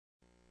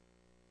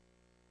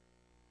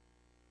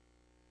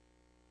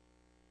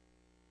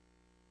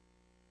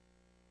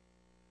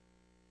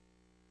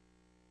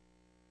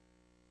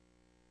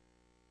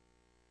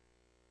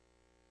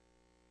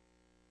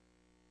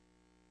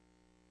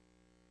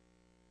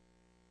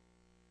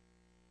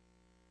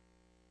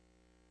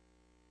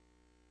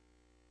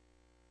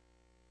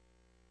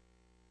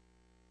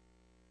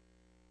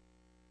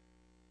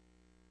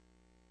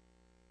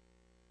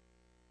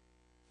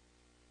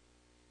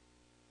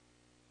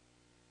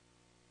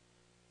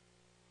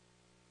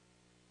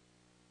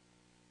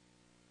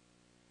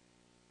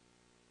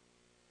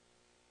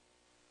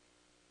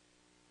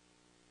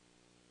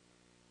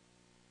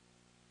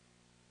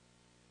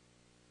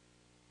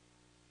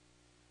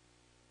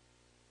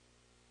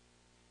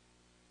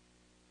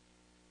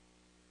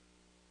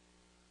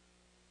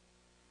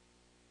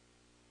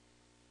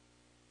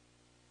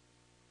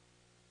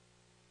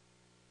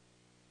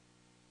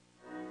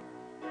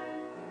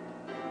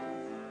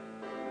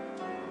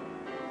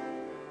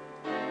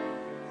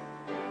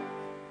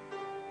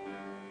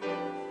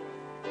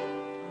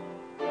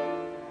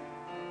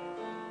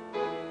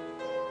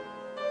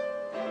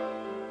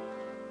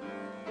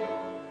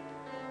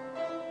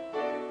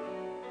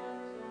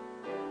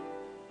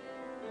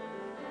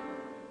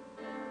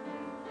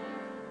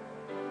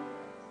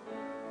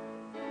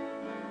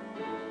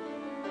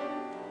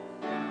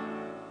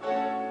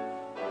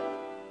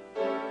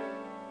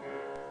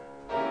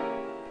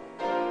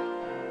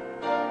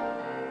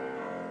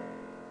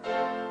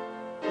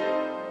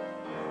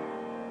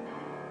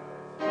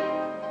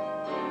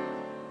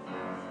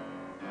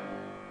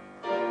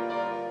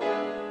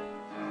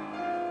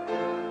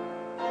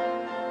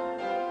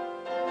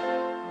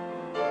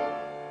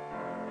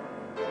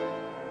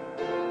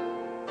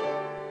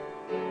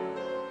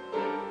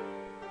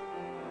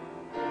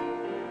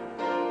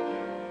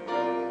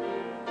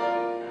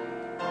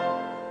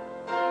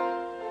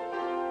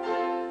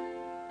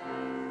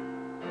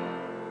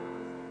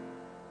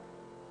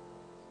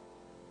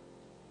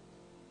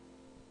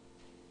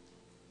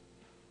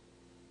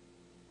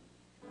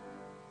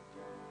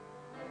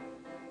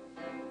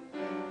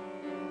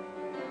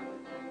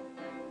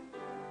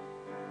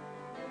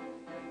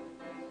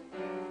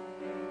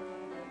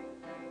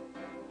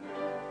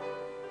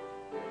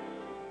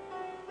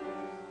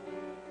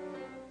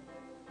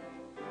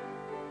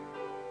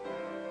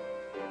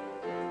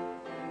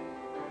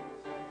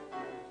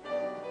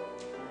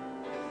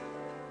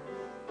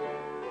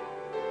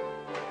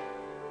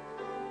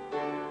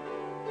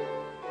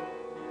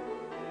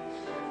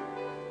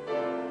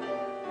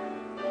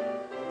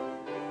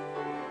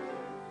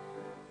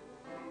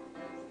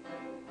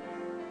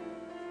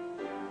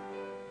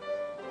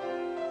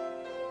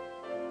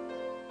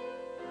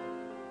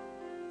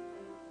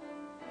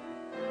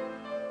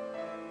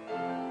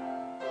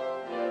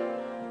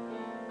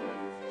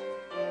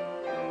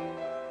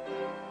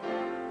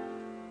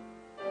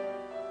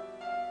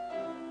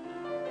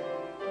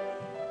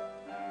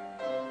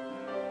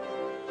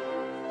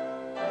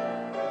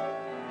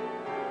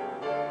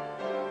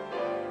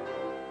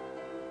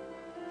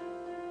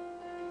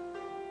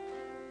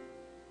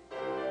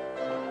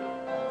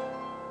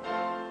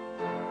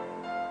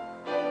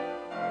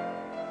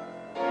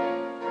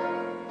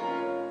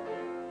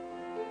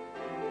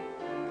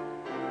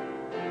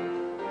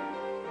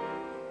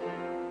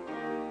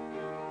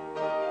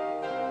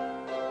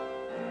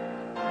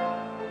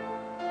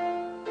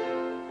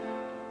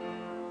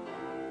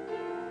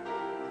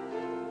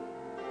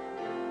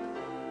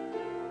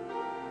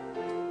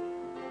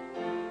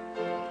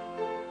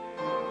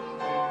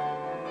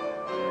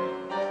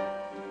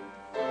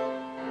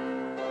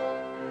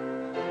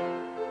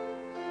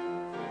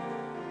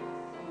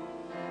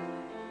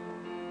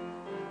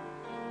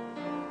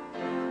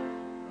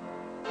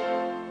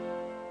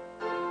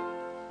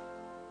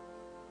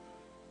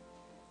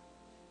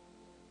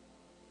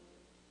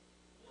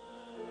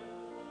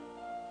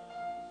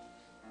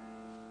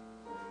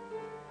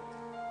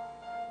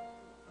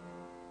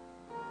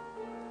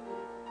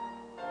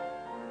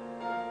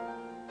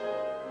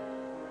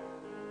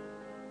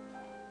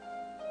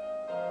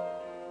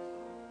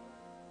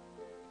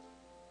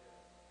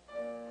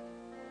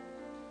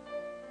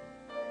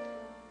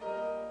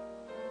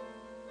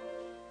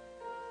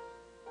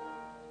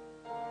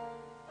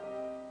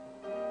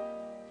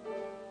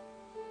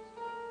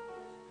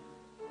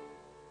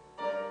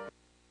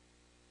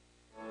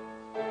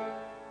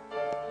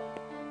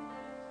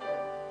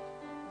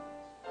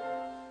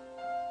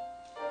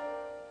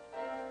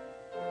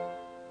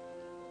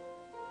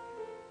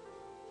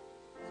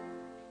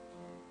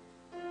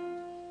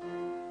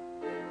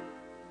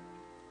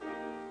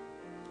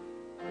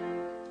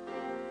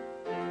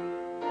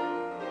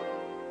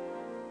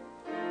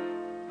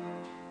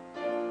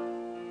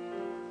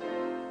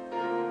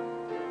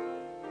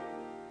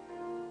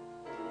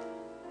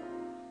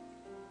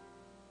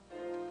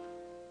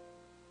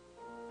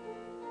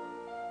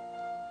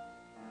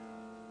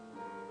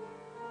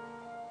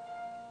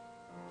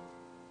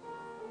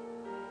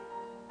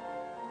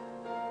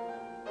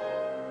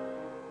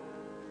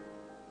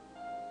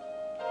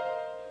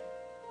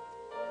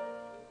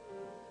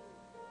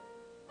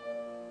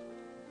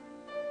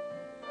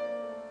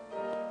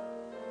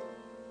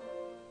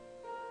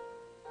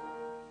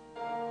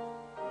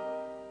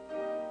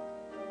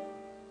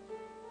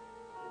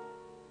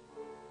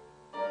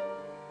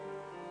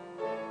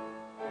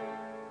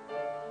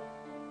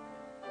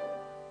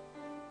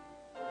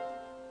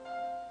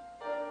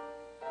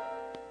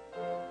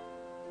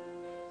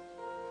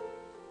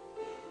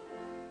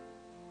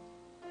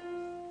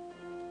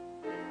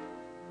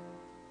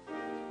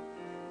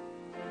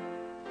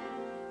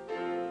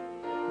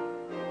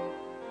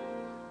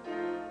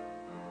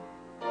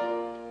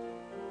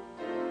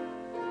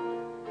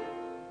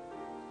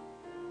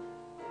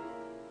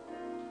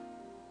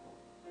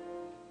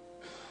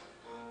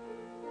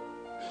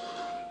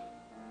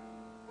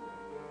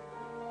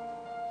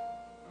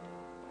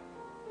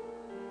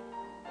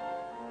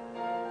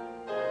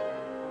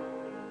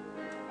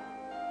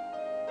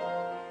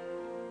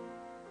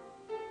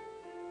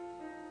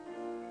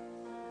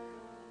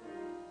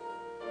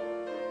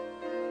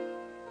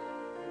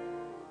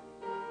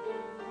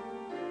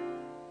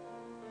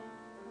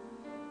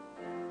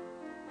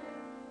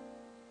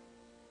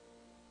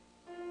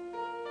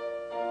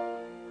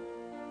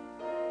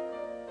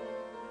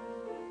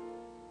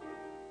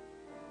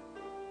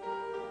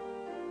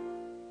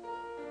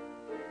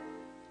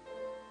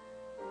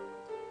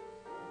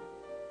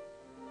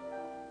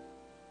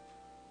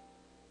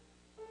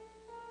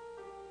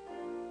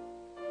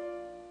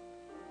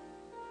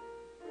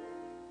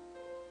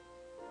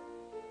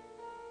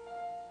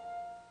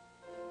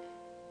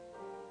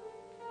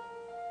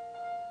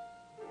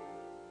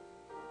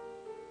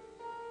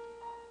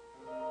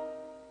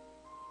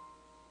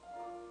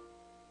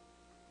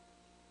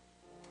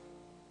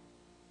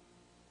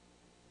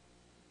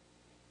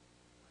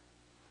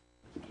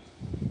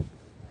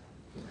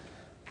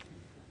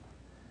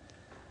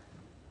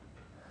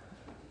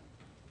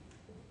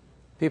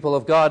People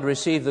of God,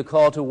 receive the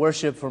call to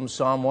worship from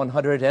Psalm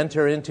 100.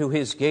 Enter into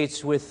his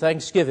gates with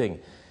thanksgiving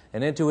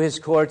and into his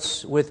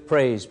courts with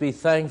praise. Be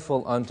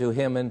thankful unto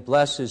him and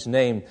bless his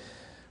name.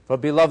 For,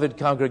 beloved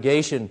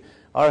congregation,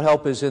 our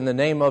help is in the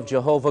name of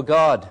Jehovah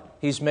God.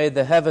 He's made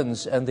the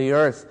heavens and the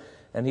earth,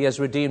 and he has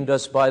redeemed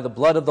us by the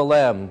blood of the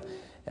Lamb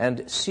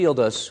and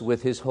sealed us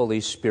with his Holy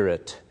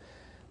Spirit.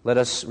 Let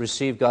us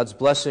receive God's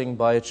blessing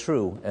by a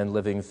true and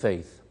living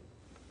faith.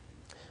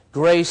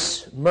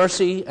 Grace,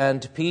 mercy,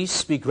 and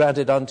peace be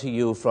granted unto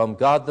you from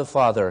God the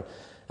Father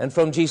and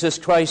from Jesus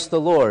Christ the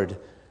Lord,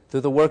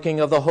 through the working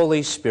of the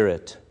Holy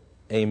Spirit.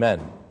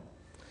 Amen.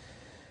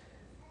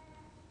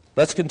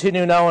 Let's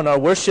continue now in our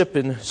worship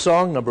in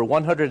song number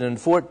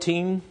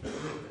 114.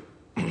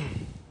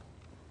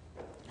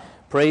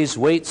 Praise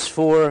waits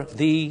for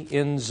thee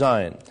in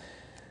Zion.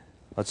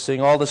 Let's sing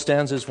all the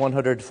stanzas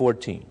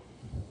 114.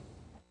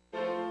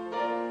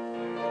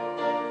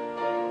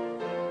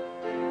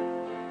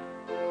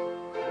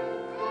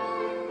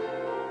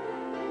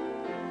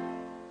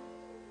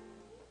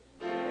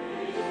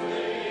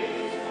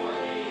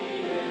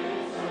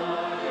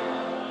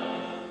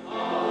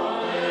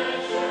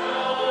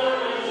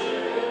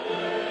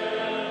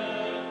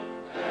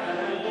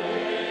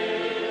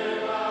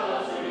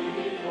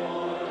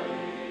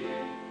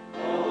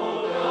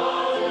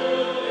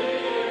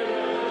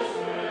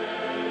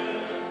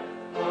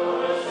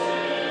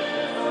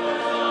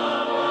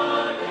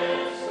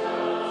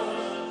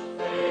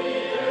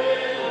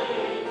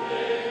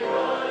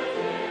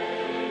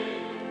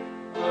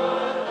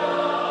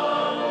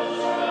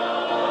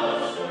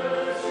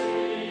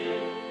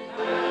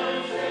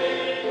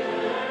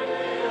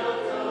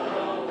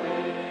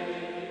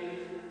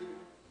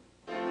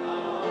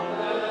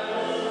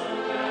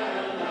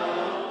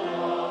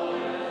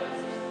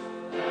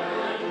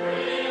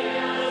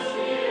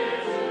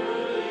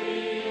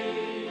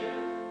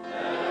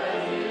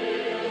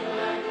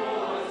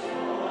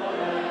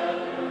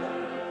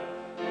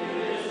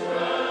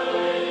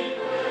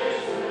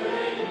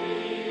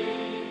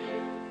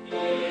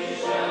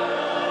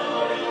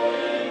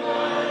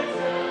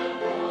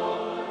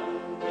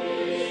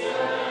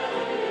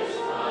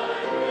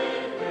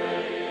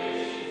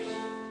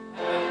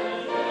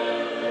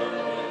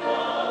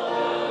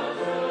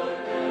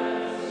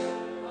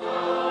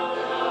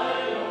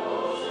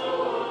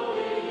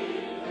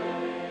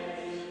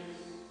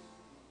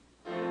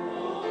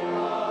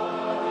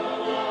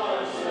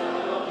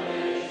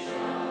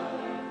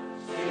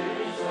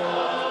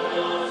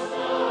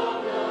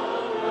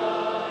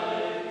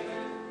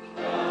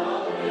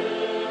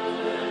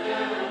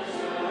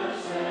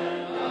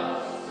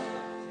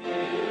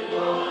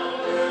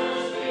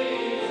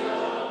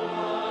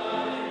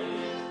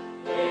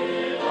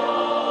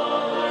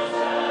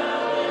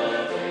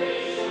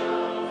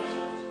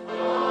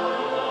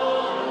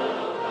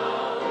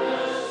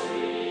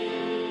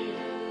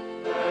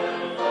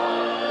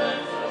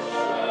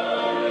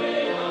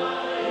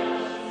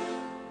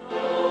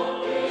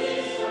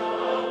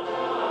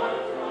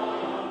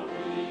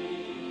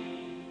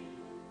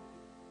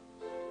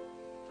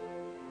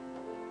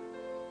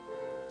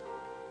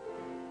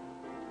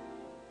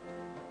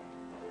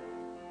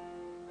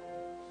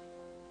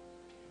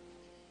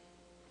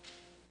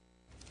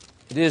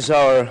 It is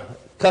our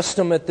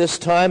custom at this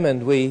time,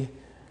 and we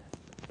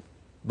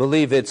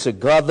believe it's a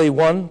godly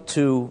one,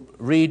 to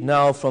read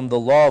now from the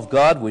law of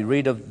God. We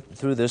read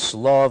through this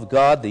law of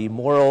God, the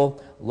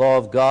moral law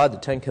of God, the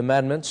Ten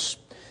Commandments,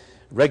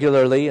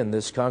 regularly in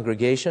this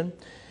congregation,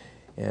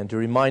 and to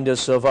remind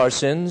us of our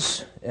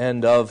sins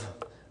and of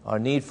our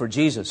need for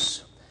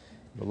Jesus.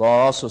 The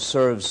law also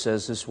serves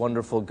as this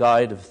wonderful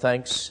guide of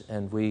thanks,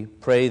 and we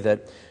pray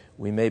that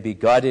we may be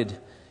guided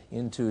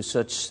into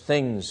such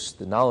things,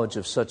 the knowledge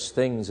of such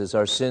things as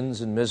our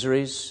sins and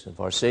miseries, of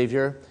our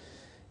Savior,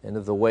 and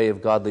of the way of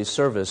godly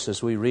service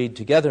as we read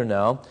together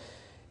now,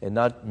 and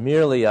not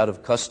merely out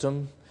of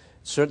custom,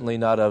 certainly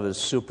not out of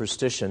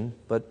superstition,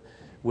 but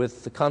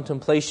with the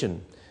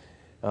contemplation.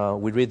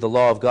 We read the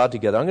law of God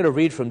together. I'm going to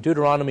read from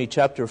Deuteronomy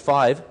chapter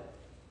 5,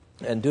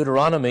 and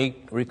Deuteronomy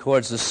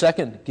records the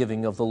second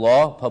giving of the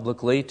law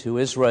publicly to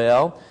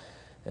Israel,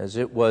 as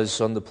it was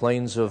on the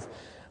plains of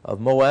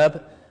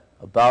Moab,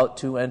 about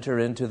to enter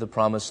into the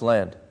promised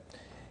land.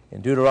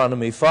 In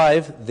Deuteronomy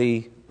 5,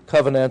 the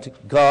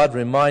covenant God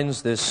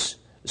reminds this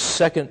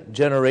second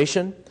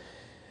generation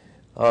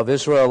of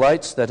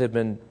Israelites that had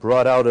been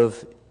brought out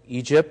of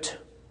Egypt,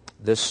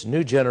 this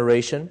new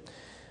generation,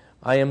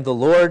 I am the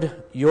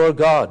Lord your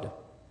God,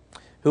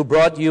 who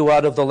brought you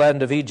out of the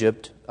land of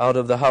Egypt, out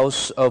of the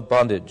house of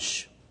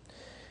bondage.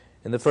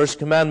 In the first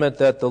commandment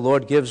that the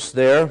Lord gives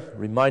there,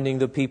 reminding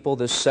the people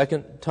this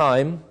second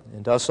time,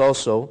 and us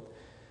also,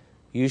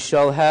 you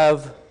shall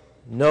have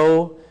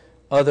no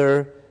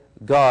other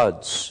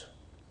gods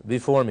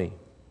before me.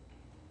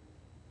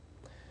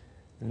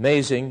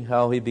 Amazing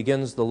how he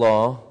begins the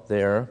law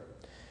there,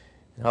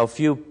 and how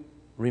few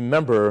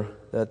remember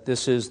that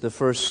this is the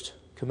first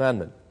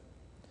commandment.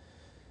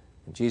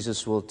 And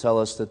Jesus will tell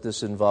us that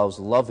this involves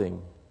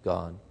loving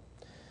God.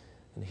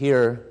 And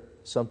here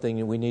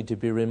something we need to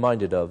be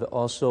reminded of.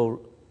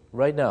 Also,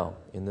 right now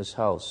in this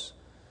house,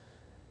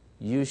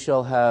 you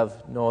shall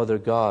have no other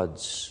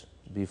gods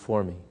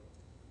before me.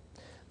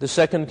 The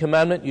second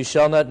commandment, you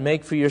shall not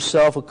make for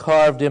yourself a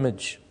carved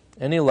image,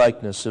 any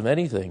likeness of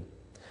anything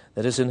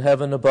that is in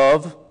heaven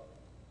above,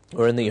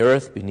 or in the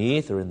earth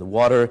beneath, or in the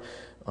water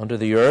under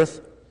the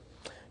earth.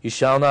 You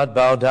shall not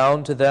bow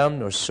down to them,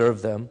 nor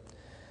serve them.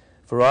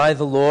 For I,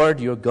 the Lord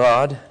your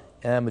God,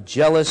 am a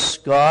jealous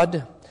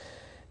God,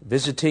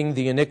 visiting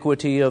the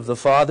iniquity of the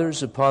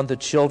fathers upon the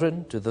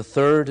children, to the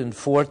third and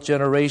fourth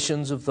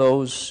generations of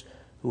those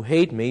who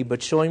hate me,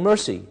 but showing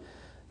mercy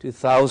to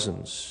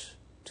thousands,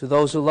 to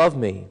those who love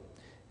me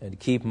and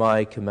keep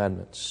my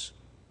commandments.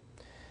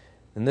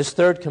 In this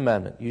third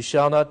commandment, you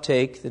shall not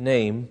take the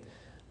name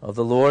of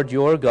the Lord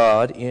your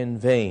God in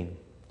vain.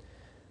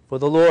 For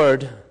the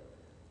Lord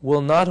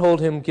will not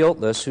hold him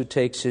guiltless who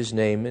takes his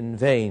name in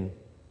vain.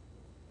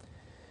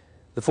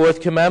 The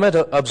fourth commandment,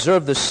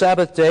 observe the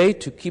Sabbath day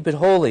to keep it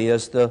holy,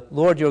 as the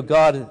Lord your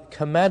God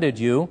commanded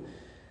you.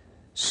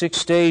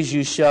 6 days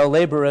you shall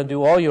labor and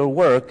do all your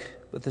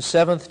work, but the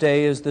seventh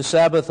day is the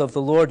Sabbath of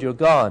the Lord your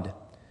God.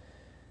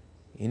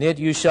 In it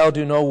you shall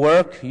do no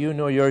work, you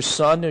nor your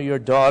son, nor your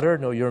daughter,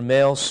 nor your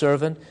male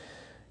servant,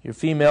 your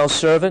female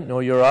servant,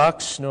 nor your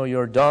ox, nor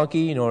your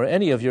donkey, nor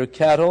any of your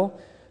cattle,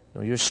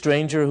 nor your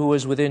stranger who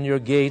is within your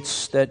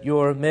gates, that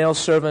your male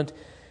servant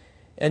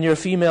and your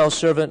female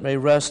servant may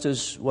rest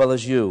as well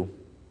as you.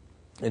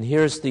 And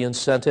here's the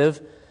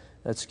incentive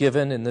that's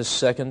given in this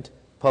second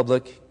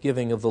public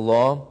giving of the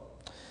law.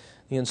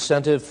 The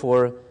incentive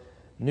for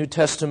New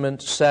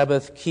Testament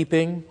Sabbath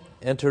keeping,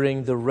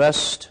 entering the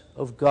rest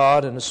of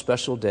God on a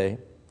special day.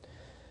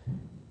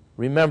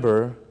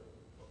 Remember,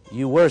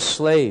 you were a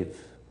slave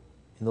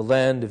in the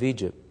land of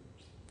Egypt,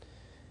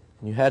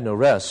 and you had no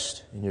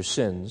rest in your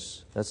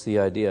sins. That's the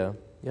idea.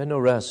 You had no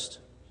rest.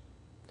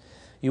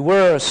 You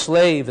were a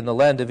slave in the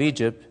land of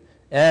Egypt,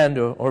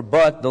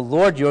 but the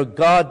Lord your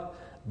God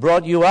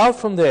brought you out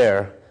from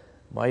there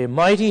by a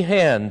mighty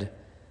hand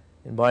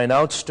and by an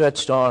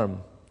outstretched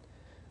arm.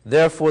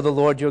 Therefore the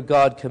Lord your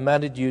God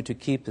commanded you to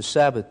keep the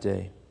Sabbath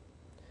day.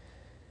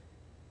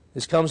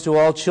 This comes to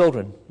all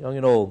children, young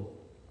and old.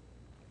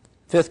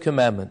 Fifth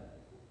commandment,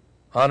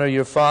 honor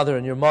your father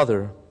and your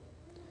mother,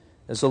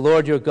 as the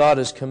Lord your God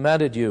has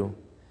commanded you,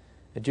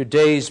 that your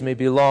days may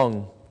be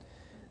long,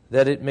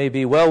 that it may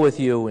be well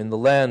with you in the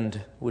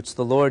land which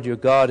the Lord your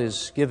God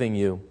is giving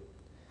you.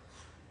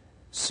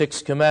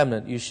 Sixth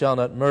commandment, you shall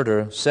not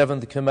murder.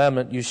 Seventh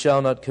commandment, you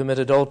shall not commit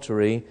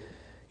adultery.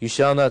 You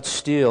shall not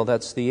steal.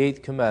 That's the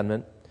eighth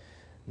commandment.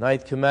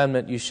 Ninth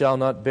commandment, you shall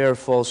not bear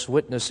false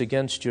witness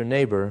against your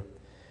neighbor.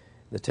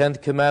 The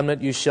 10th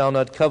commandment, you shall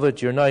not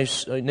covet your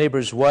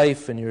neighbor's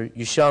wife, and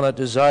you shall not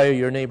desire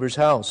your neighbor's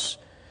house,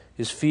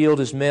 his field,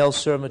 his male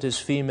servant, his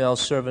female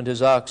servant,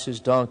 his ox, his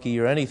donkey,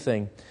 or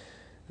anything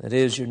that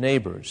is your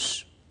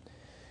neighbor's.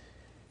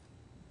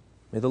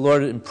 May the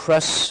Lord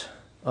impress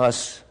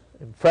us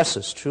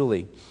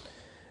truly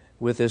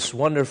with this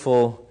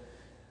wonderful,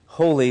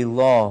 holy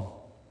law.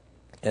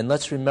 And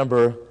let's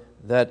remember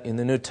that in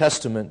the New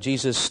Testament,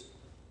 Jesus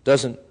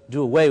doesn't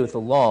do away with the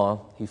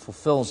law, he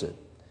fulfills it.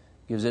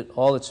 Gives it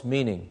all its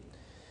meaning.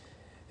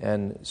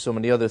 And so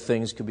many other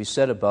things could be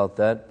said about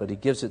that, but he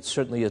gives it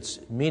certainly its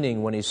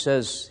meaning when he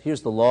says,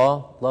 here's the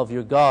law, love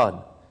your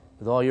God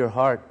with all your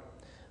heart,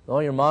 with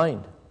all your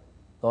mind,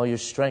 with all your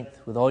strength,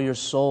 with all your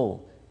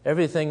soul.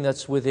 Everything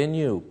that's within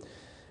you,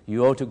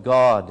 you owe to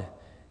God,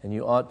 and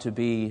you ought to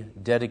be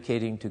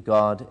dedicating to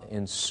God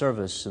in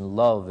service and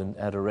love and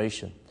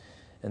adoration.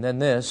 And then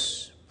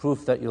this,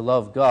 proof that you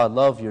love God,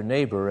 love your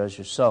neighbor as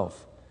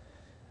yourself.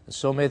 And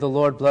so may the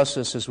Lord bless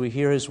us as we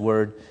hear his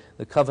word,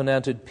 the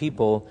covenanted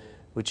people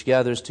which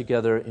gathers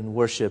together in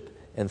worship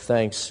and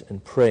thanks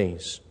and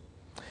praise.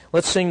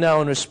 Let's sing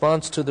now in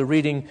response to the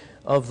reading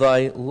of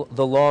the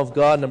law of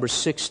God, number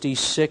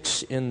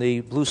 66 in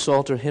the Blue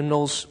Psalter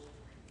hymnals.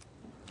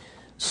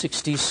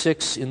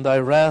 66, in thy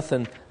wrath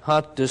and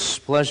hot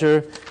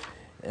displeasure.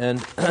 And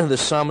the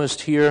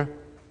psalmist here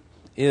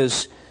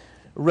is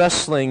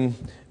wrestling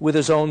with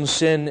his own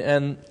sin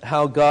and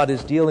how God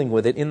is dealing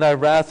with it. In thy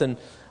wrath and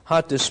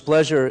hot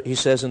displeasure, he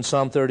says in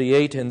Psalm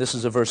 38, and this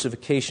is a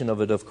versification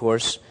of it, of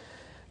course,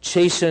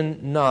 chasten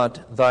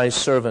not thy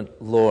servant,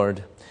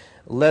 Lord.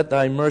 Let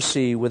thy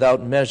mercy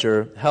without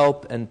measure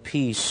help and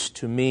peace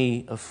to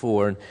me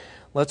afford.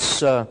 Let's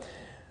have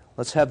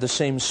the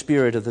same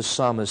spirit of the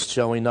psalmist,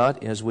 shall we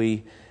not, as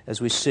we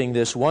sing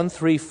this 1,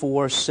 3,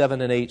 4,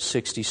 7, and 8,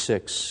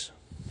 66.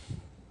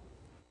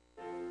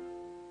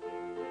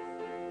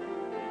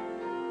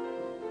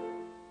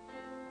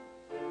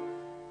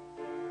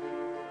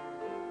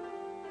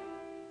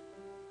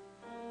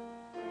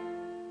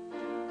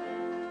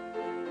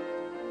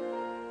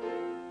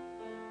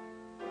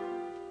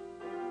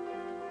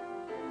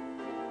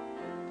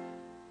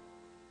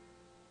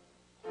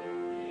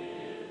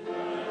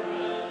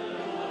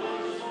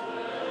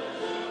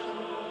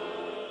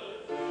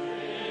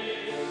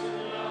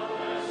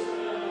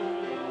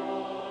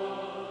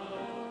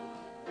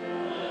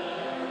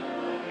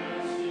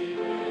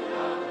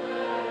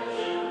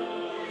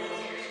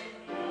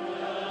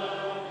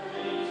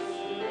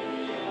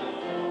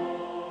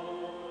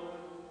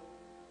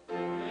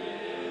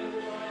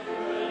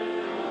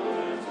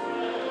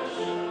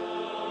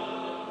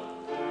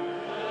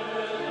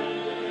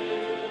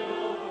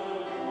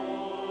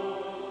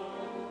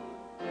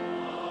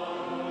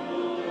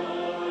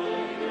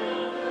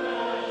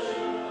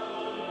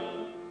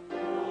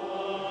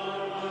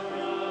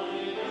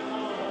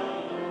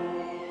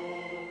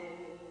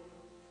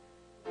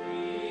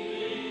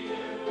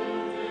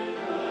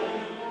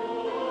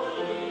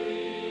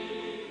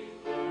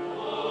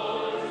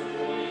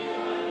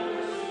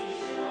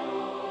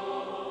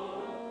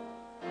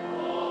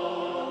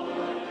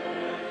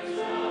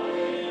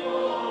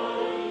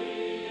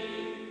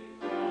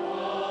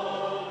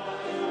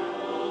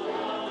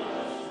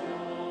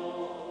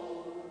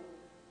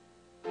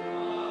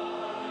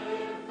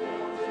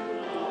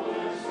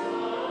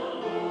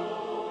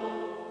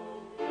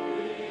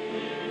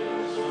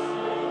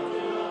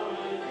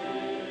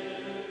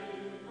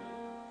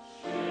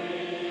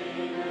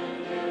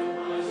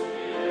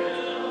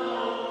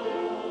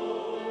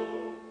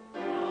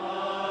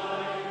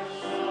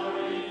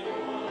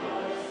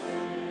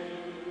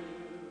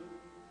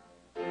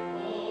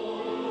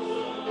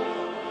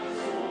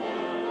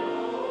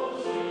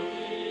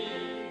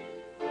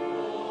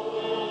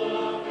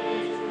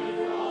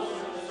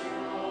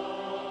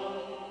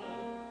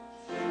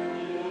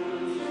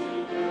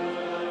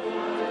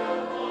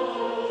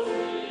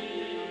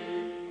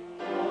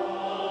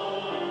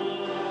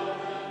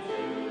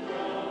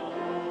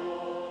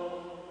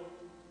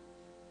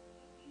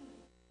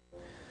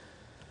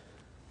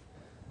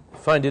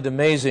 find it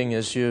amazing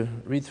as you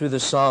read through the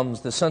Psalms,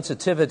 the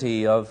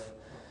sensitivity of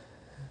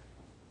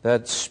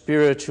that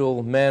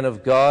spiritual man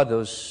of God,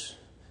 those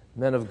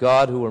men of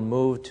God who were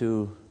moved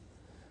to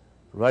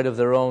write of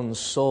their own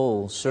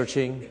soul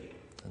searching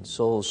and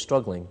soul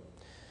struggling.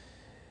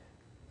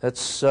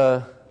 It's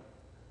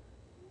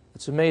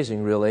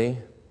amazing, really,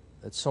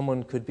 that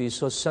someone could be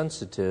so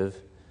sensitive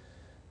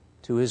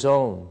to his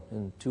own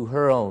and to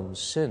her own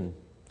sin.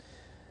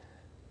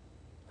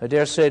 I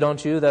dare say,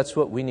 don't you, that's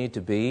what we need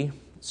to be,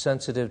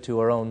 sensitive to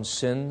our own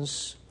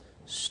sins,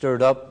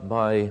 stirred up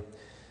by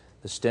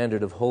the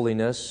standard of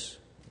holiness,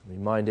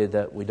 reminded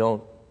that we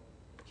don't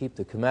keep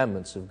the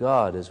commandments of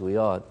God as we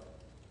ought.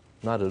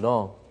 Not at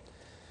all.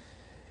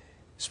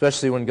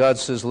 Especially when God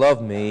says,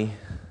 love me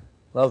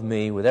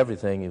with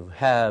everything you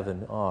have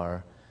and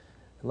are.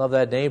 Love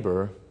that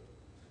neighbor,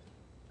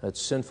 that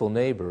sinful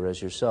neighbor, as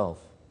yourself.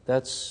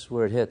 That's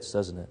where it hits,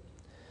 doesn't it?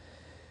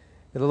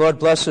 May the Lord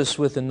bless us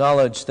with the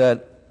knowledge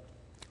that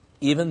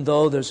even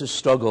though there's a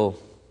struggle,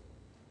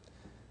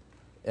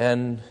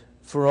 and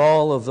for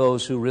all of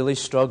those who really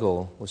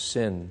struggle with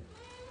sin,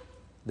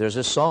 there's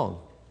a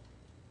song.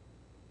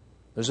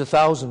 There's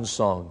 1,000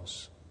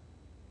 songs.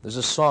 There's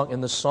a song,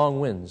 and the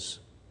song wins.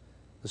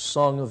 The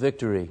song of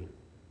victory.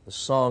 The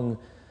song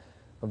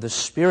of the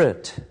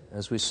Spirit,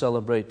 as we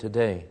celebrate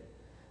today.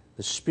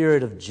 The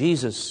Spirit of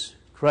Jesus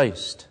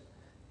Christ,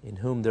 in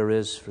whom there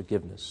is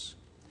forgiveness.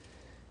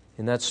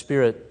 In that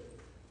Spirit,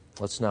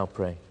 let's now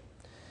pray.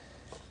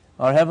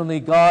 Our heavenly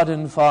God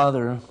and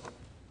Father,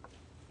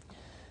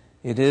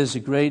 it is a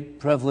great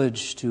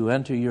privilege to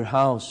enter your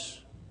house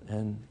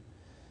and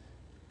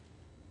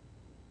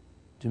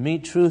to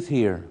meet truth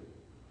here.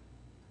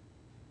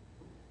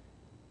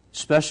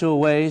 Special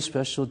way,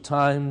 special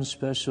time,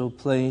 special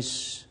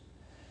place.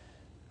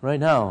 Right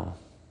now,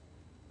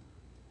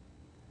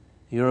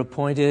 your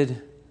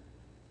appointed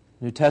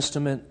New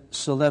Testament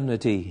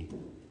solemnity,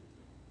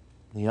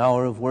 the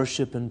hour of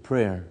worship and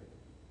prayer.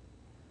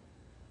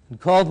 And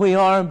called we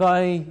are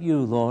by you,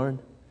 Lord,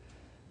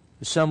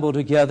 assemble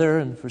together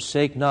and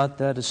forsake not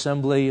that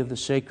assembly of the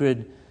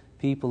sacred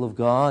people of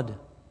God.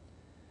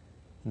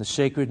 In the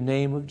sacred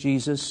name of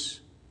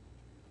Jesus,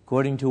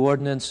 according to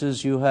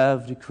ordinances you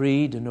have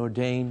decreed and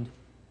ordained,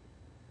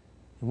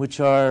 in which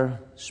are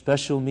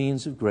special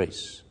means of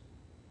grace.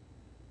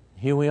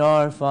 Here we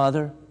are,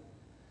 Father,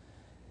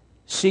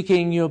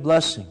 seeking your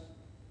blessing,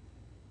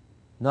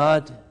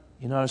 not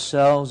in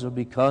ourselves or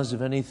because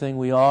of anything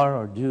we are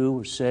or do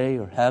or say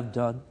or have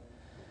done.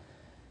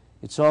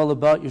 It's all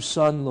about your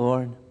Son,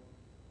 Lord.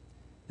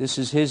 This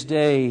is his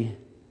day.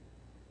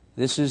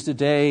 This is the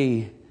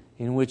day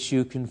in which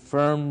you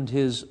confirmed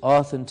his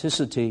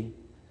authenticity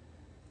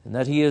and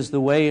that he is the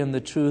way and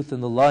the truth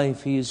and the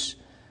life. He is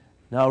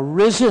now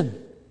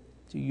risen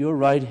to your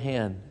right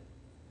hand.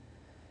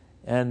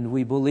 And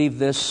we believe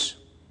this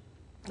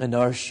and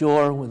are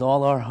sure with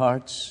all our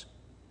hearts.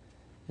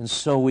 And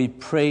so we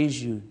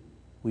praise you.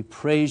 We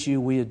praise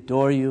you, we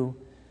adore you,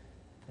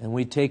 and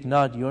we take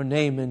not your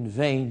name in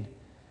vain,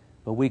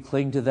 but we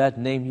cling to that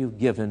name you've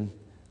given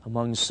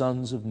among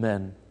sons of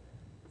men,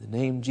 the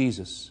name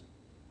Jesus.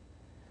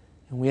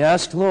 And we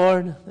ask,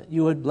 Lord, that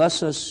you would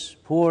bless us,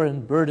 poor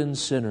and burdened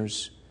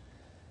sinners,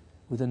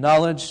 with the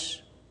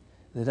knowledge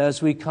that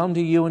as we come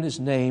to you in his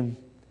name,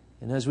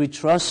 and as we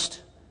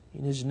trust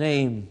in his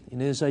name, in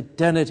his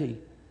identity,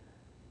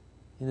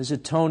 in his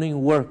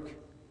atoning work,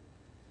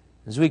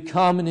 as we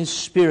come in his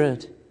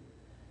Spirit,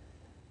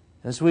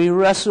 as we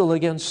wrestle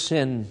against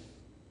sin,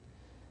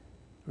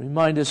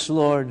 remind us,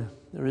 Lord,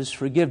 there is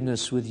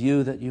forgiveness with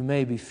you that you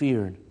may be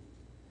feared.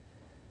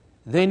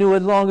 They knew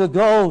it long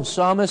ago,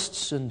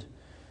 psalmists and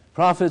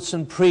prophets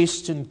and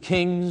priests and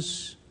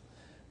kings,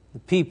 the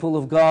people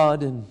of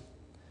God, and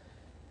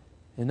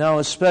now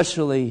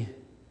especially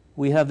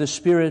we have the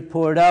Spirit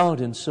poured out,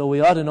 and so we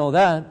ought to know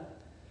that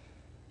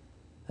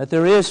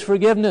there is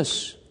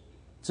forgiveness.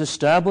 It's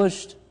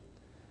established,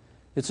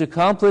 it's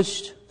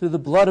accomplished through the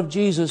blood of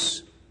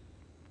Jesus,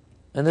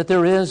 and that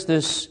there is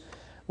this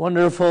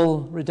wonderful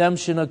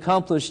redemption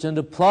accomplished and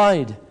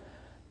applied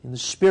in the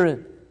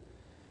Spirit.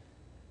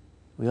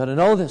 We ought to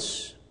know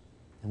this,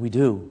 and we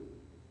do.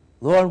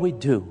 Lord, we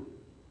do.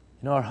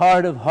 In our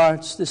heart of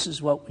hearts, this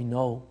is what we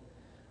know.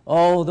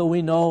 Oh, though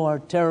we know our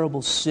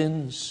terrible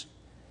sins,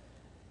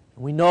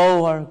 we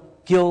know our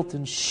guilt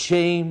and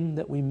shame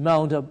that we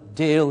mount up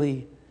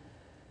daily,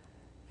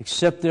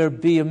 except there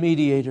be a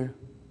mediator.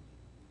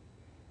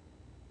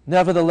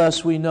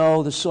 Nevertheless, we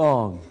know the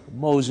song of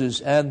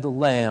Moses and the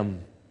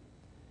Lamb.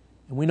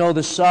 And we know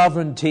the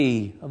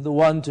sovereignty of the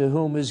one to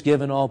whom is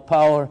given all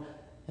power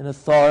and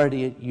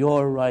authority at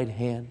your right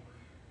hand.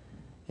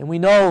 And we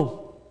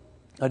know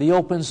that he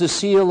opens the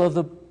seal of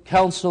the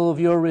counsel of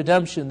your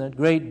redemption, that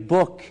great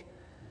book.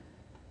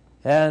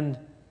 And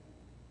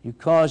you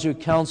cause your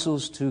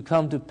counsels to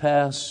come to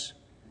pass.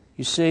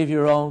 You save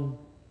your own.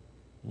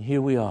 And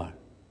here we are.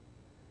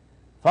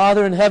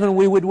 Father in heaven,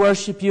 we would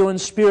worship you in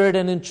spirit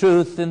and in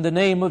truth in the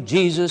name of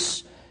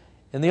Jesus,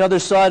 in the other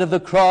side of the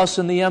cross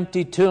and the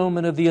empty tomb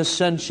and of the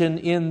ascension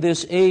in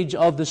this age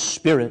of the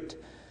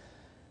Spirit.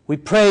 We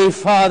pray,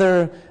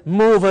 Father,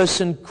 move us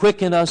and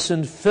quicken us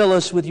and fill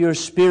us with your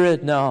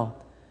Spirit now.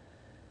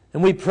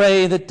 And we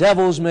pray that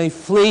devils may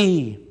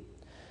flee,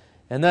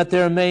 and that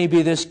there may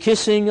be this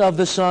kissing of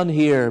the Son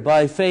here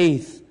by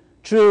faith,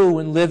 true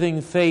and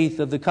living faith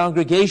of the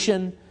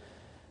congregation,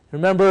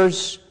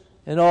 members,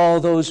 and all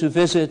those who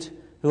visit,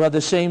 who have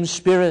the same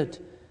Spirit,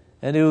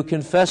 and who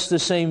confess the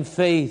same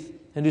faith,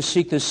 and who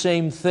seek the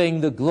same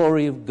thing, the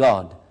glory of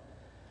God.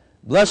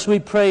 Bless, we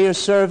pray, your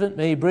servant.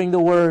 May he bring the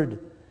word.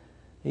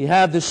 May he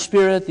have the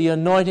Spirit, the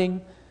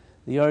anointing,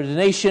 the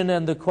ordination,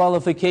 and the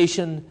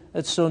qualification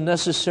that's so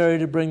necessary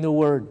to bring the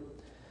word.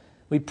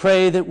 We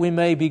pray that we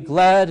may be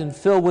glad and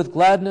filled with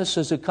gladness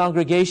as a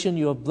congregation.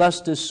 You have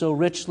blessed us so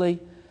richly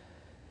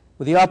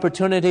with the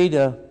opportunity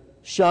to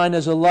shine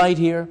as a light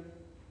here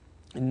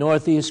in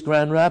Northeast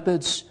Grand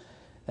Rapids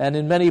and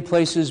in many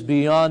places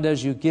beyond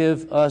as you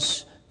give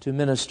us to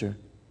minister.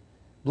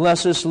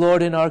 Bless us,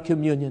 Lord, in our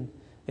communion.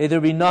 May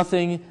there be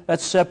nothing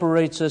that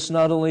separates us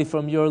not only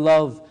from your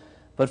love,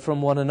 but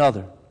from one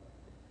another.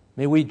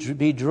 May we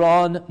be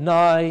drawn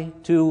nigh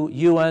to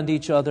you and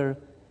each other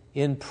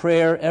in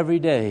prayer every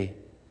day.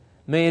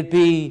 May it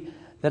be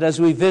that as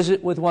we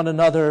visit with one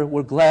another,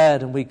 we're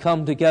glad and we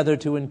come together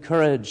to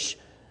encourage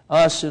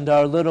us and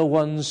our little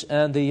ones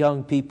and the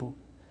young people.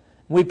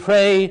 We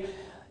pray,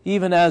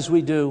 even as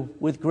we do,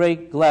 with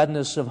great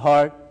gladness of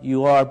heart,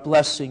 you are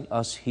blessing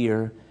us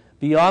here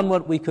beyond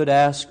what we could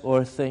ask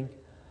or think.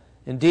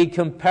 Indeed,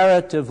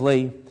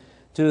 comparatively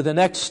to the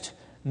next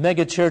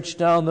megachurch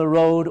down the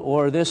road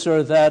or this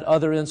or that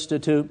other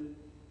institute,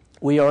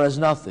 we are as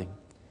nothing.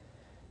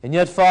 And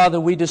yet, Father,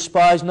 we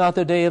despise not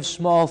the day of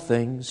small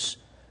things,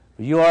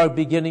 for you are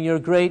beginning your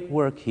great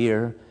work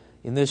here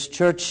in this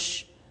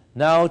church,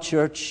 now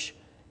church,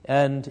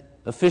 and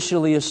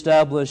officially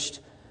established,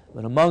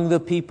 but among the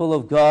people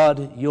of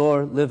God,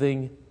 your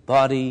living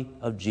body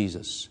of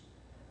Jesus.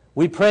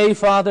 We pray,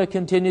 Father,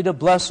 continue to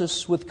bless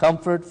us with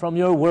comfort from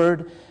your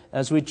word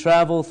as we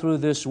travel through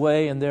this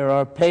way, and there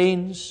are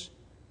pains,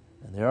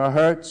 and there are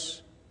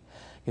hurts.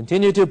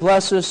 Continue to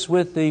bless us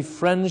with the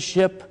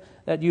friendship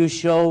that you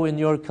show in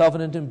your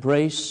covenant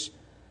embrace.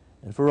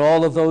 And for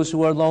all of those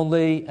who are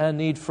lonely and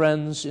need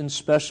friends in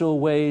special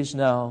ways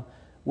now,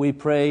 we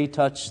pray,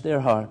 touch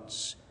their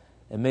hearts,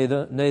 and may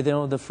they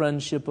know the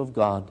friendship of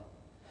God.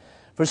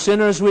 For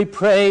sinners, we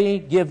pray,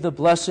 give the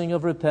blessing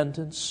of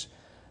repentance.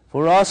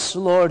 For us,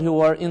 Lord, who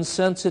are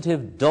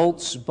insensitive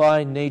dolts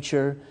by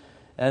nature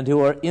and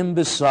who are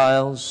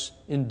imbeciles,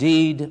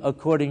 indeed,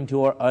 according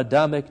to our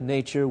Adamic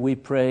nature, we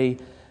pray,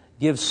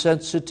 give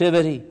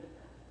sensitivity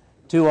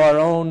to our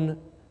own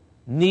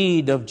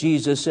need of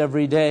Jesus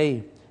every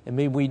day. And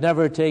may we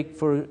never take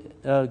for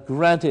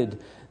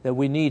granted that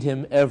we need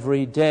him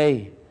every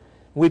day.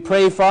 We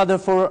pray, Father,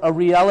 for a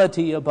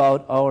reality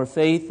about our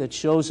faith that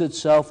shows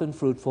itself in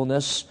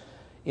fruitfulness,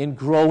 in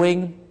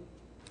growing,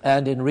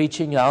 and in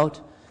reaching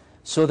out,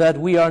 so that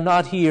we are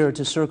not here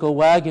to circle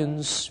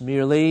wagons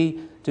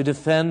merely to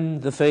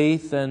defend the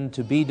faith and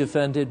to be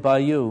defended by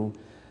you,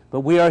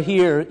 but we are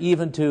here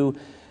even to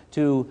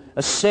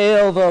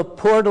assail the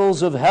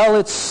portals of hell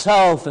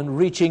itself and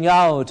reaching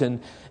out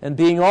and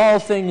being all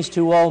things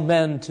to all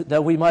men,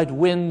 that we might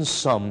win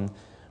some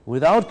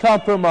without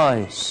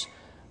compromise,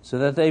 so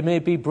that they may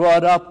be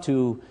brought up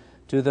to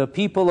the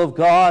people of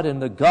God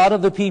and the God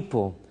of the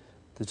people,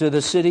 to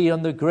the city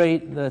on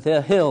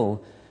the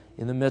hill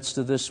in the midst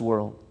of this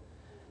world.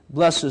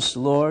 Bless us,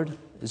 Lord,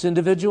 as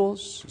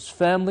individuals, as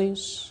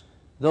families,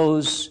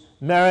 those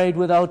married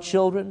without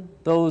children,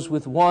 those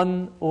with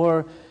 1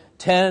 or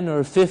 10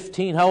 or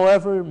 15,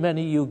 however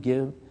many you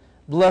give.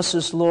 Bless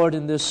us, Lord,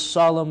 in this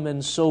solemn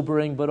and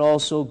sobering but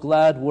also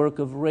glad work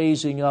of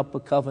raising up a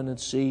covenant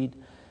seed.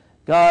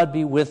 God,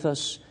 be with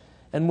us.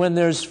 And when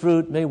there's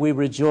fruit, may we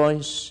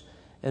rejoice.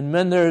 And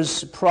when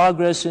there's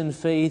progress in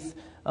faith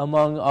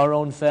among our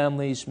own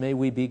families, may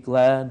we be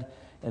glad.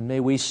 And may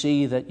we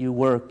see that you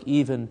work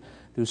even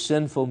through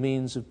sinful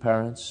means of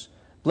parents.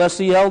 Bless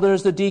the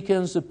elders, the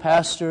deacons, the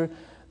pastor,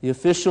 the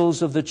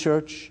officials of the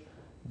church.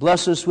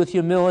 Bless us with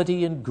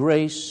humility and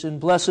grace, and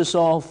bless us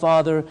all,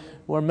 Father,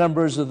 who are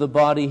members of the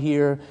body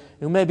here,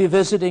 who may be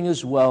visiting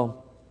as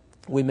well.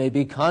 We may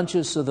be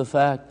conscious of the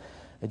fact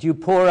that you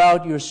pour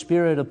out your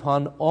Spirit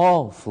upon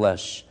all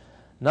flesh,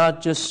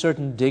 not just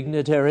certain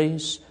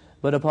dignitaries,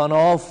 but upon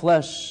all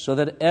flesh, so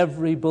that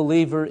every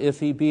believer, if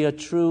he be a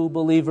true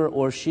believer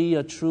or she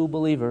a true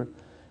believer,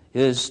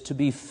 is to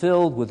be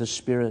filled with the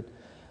Spirit,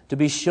 to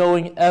be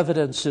showing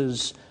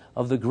evidences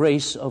of the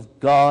grace of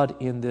God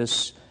in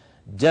this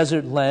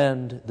desert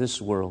land, this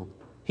world.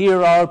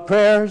 Hear our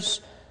prayers.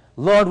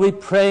 Lord, we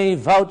pray,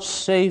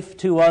 vouchsafe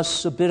to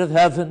us a bit of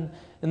heaven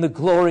in the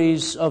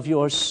glories of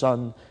your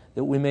Son,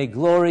 that we may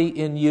glory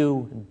in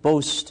you and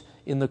boast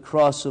in the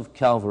cross of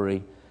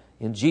Calvary.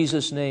 In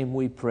Jesus' name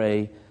we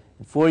pray.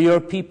 And for your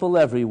people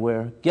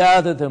everywhere,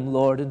 gather them,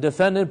 Lord, and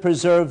defend and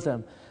preserve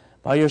them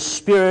by your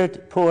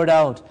Spirit poured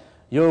out,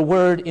 your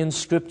word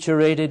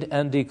inscripturated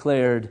and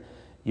declared,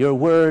 your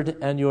word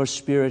and your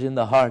Spirit in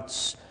the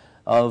hearts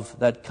of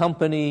that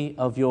company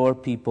of your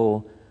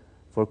people,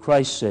 for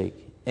Christ's sake.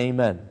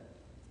 Amen.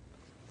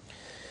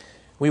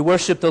 We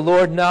worship the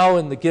Lord now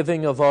in the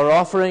giving of our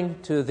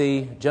offering to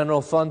the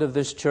general fund of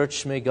this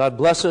church. May God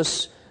bless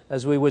us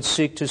as we would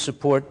seek to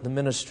support the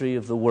ministry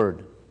of the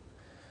Word.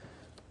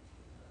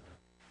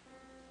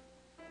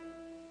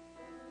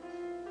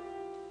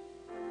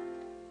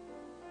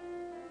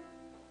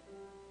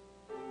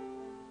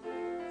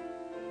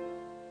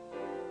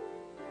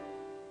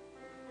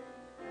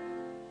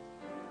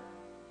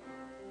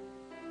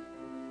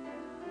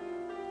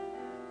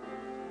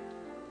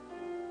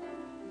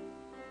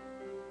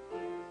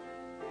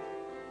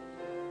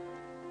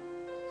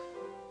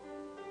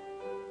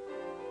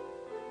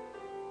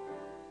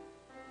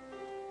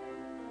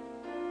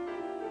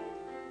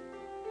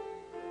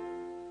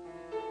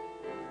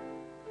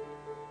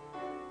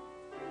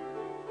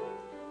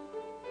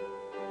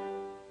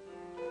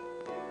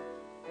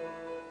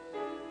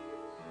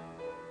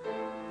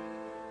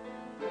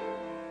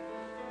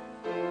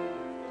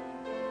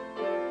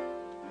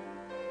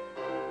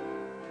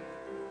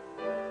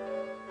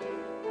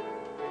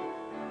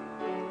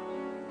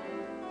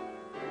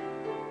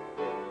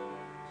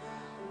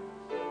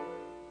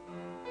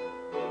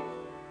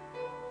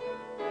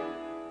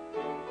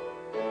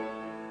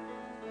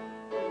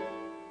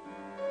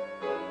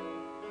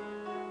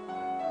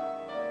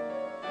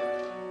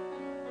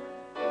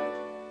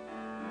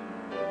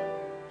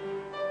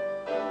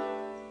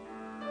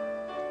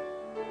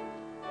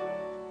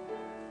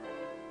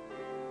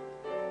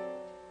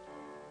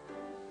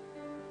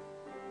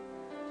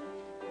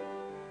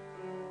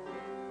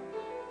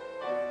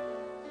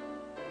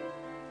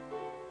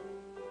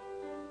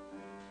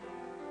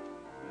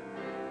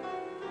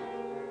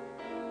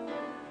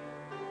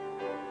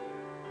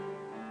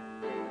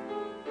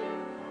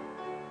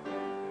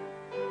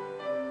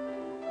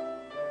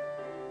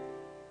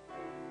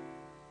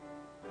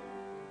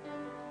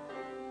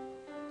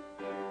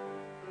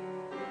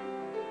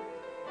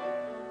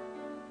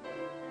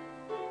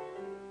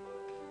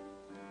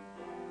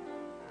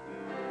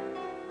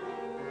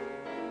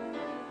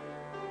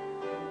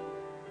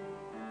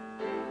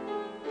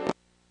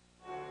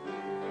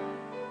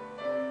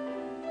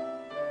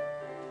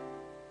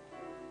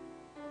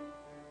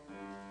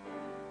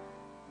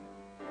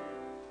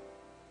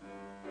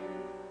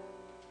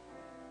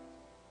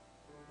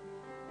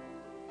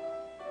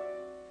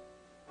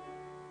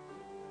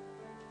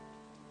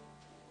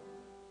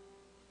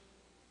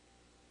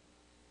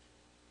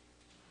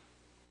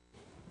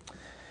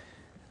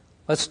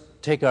 Let's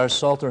take our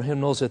Psalter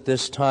hymnals at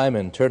this time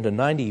and turn to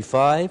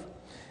 95,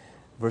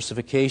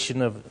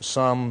 versification of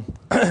Psalm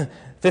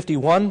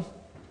 51,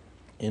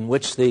 in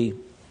which the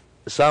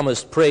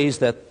psalmist prays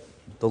that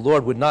the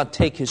Lord would not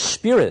take his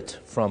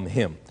spirit from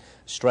him.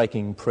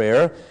 Striking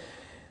prayer.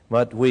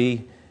 But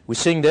we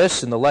sing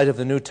this in the light of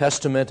the New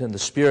Testament and the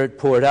Spirit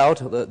poured out.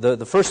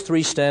 The first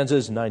three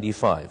stanzas,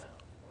 95.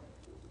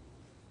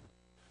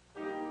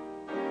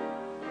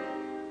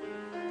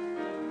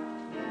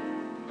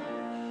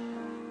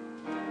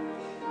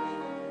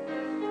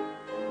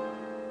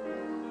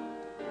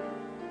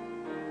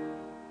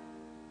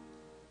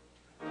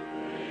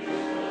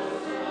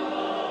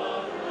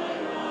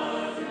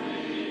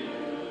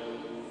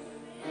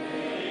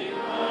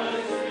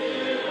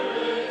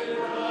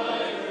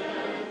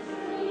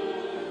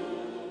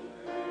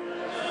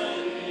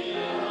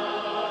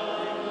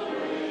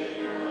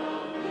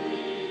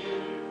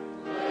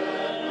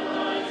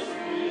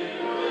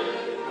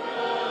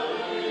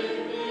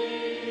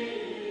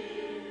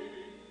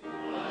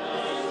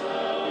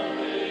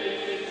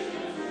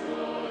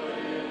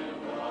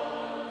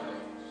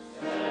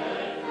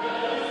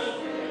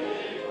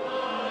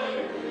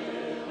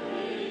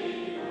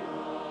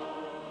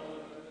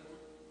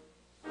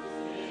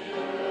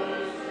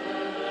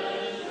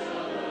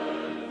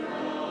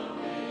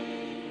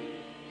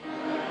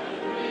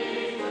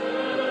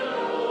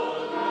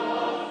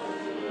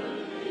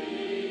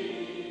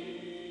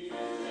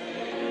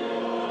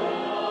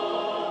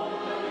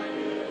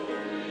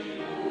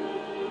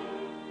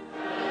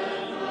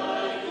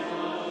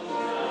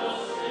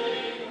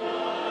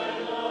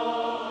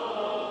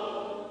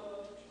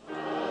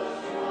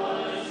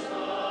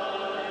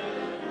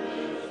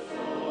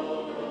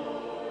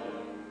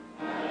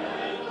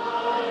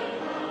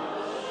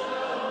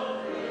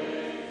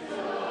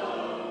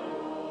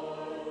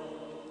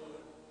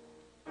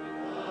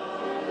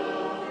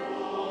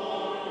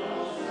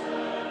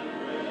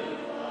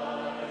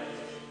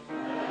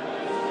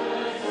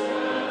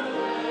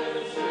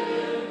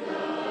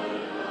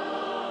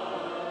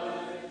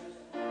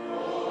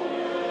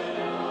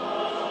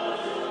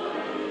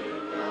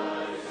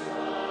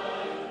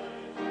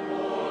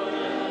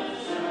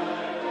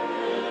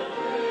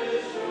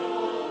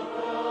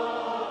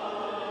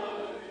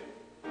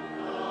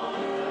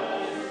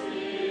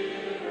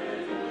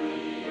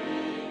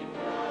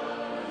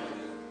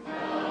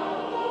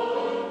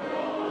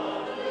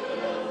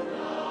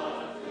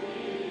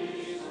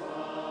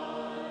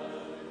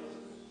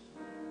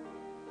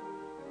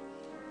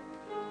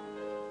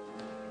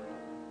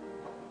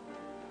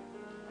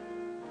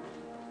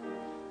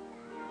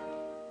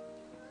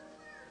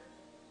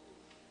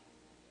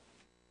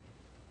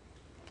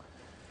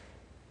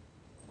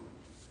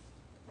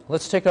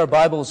 Let's take our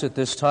Bibles at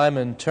this time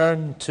and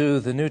turn to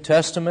the New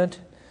Testament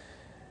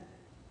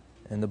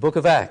in the book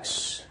of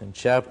Acts in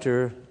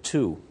chapter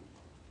 2.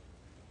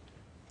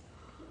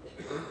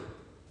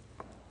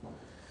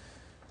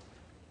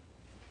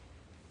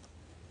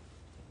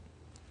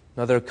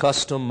 Another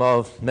custom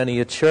of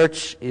many a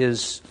church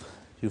is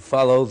to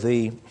follow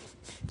the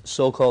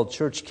so-called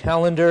church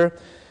calendar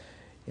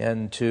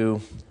and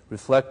to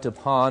reflect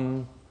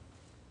upon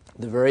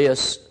the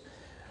various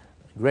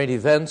great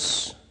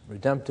events,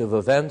 redemptive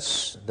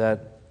events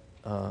that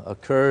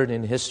occurred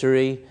in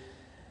history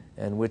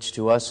and which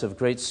to us have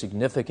great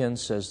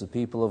significance as the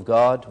people of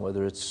God.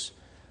 Whether it's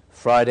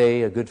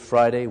Friday, a Good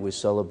Friday, we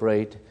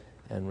celebrate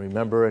and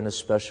remember in a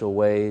special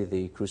way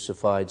the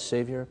crucified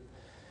Savior.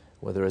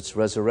 Whether it's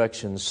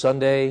Resurrection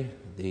Sunday,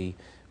 the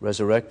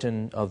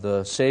resurrection of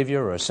the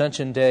Savior, or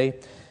Ascension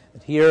Day.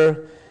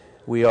 Here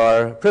we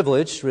are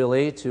privileged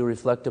really to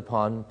reflect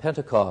upon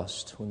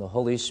Pentecost, when the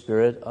Holy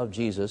Spirit of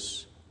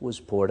Jesus was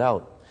poured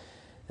out.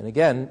 And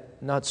again,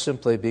 not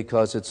simply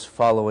because it's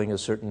following a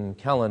certain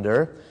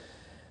calendar.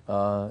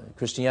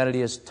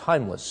 Christianity is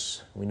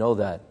timeless. We know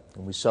that.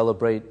 And we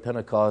celebrate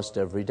Pentecost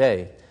every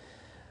day.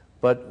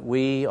 But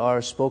we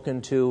are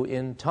spoken to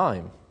in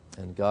time.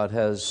 And God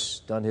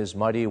has done His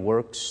mighty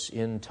works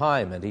in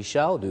time. And He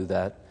shall do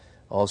that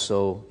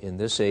also in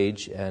this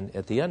age and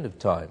at the end of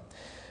time.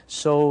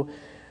 So,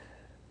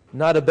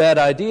 not a bad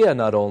idea,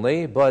 not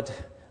only, but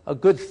a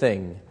good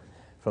thing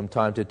from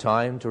time to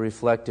time to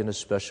reflect in a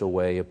special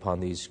way upon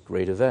these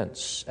great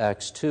events.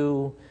 Acts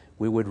 2,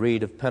 we would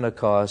read of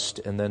Pentecost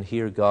and then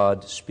hear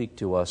God speak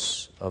to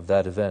us of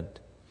that event.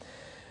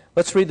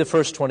 Let's read the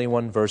first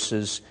 21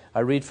 verses. I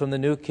read from the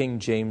New King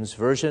James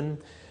Version.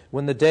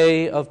 When the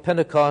day of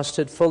Pentecost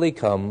had fully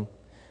come,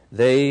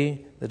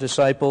 they, the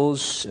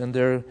disciples and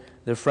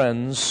their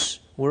friends,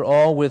 were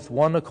all with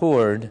one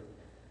accord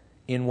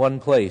in one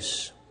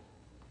place.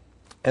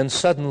 And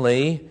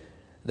suddenly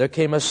there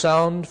came a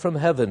sound from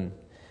heaven,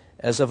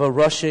 as of a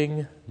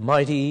rushing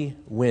mighty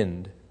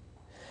wind,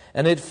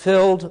 and it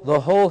filled the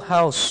whole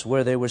house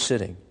where they were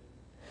sitting.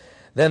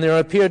 Then there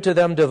appeared to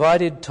them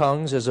divided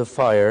tongues as of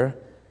fire,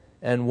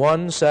 and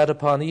one sat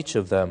upon each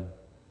of them.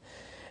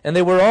 And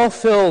they were all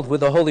filled with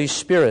the Holy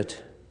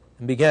Spirit,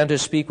 and began to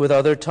speak with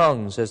other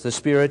tongues, as the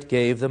Spirit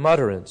gave them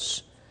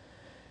utterance.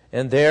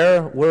 And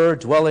there were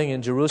dwelling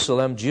in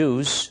Jerusalem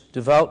Jews,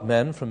 devout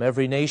men from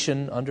every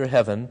nation under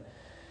heaven.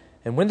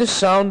 And when this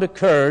sound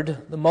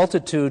occurred, the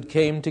multitude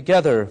came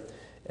together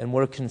and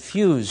were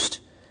confused,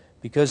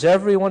 because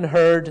everyone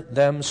heard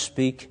them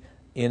speak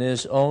in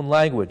his own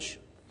language.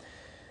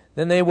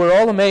 Then they were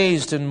all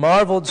amazed and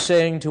marveled,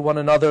 saying to one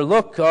another,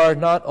 Look, are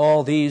not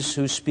all these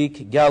who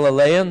speak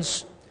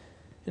Galileans?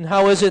 And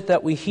how is it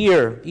that we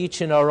hear,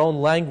 each in our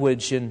own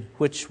language in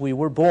which we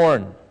were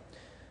born?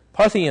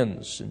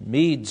 Parthians and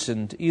Medes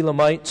and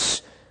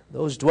Elamites,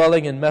 those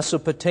dwelling in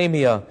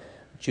Mesopotamia,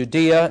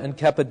 Judea and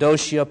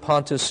Cappadocia,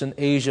 Pontus and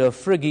Asia,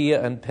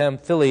 Phrygia and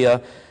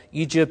Pamphylia,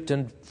 Egypt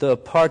and the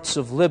parts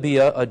of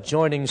Libya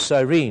adjoining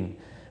Cyrene,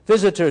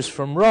 visitors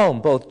from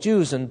Rome, both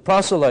Jews and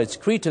proselytes,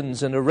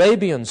 Cretans and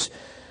Arabians.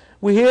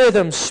 We hear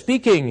them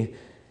speaking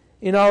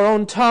in our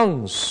own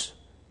tongues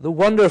the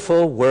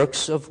wonderful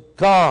works of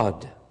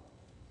God.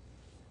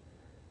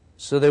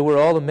 So they were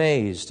all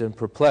amazed and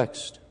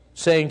perplexed,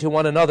 saying to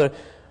one another,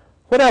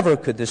 Whatever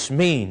could this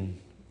mean?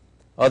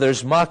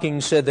 Others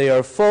mocking said, They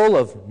are full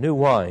of new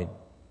wine.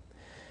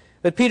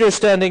 But Peter,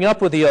 standing up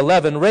with the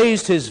 11,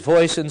 raised his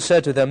voice and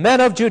said to them,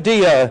 Men of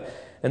Judea,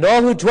 and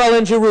all who dwell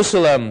in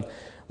Jerusalem,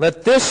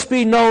 let this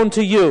be known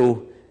to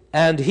you,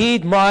 and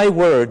heed my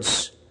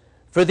words.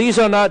 For these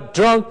are not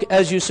drunk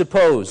as you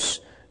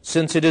suppose,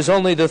 since it is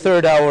only the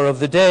third hour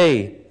of the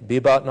day, be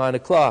about 9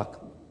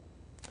 o'clock.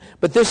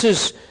 But this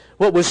is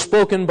what was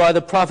spoken by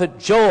the prophet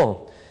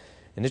Joel.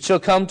 And it shall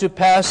come to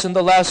pass in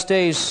the last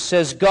days,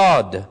 says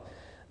God,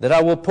 that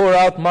I will pour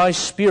out my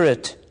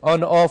Spirit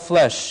on all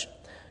flesh.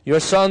 Your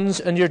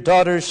sons and your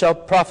daughters shall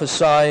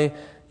prophesy,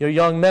 your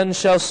young men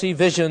shall see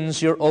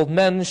visions, your old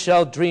men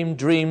shall dream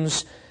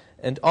dreams,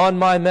 and on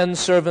my men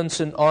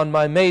servants and on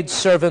my maid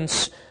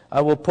servants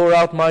I will pour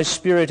out my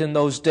Spirit in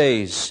those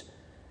days,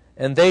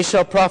 and they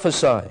shall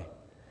prophesy.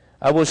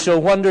 I will show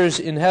wonders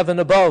in heaven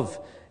above,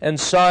 and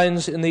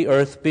signs in the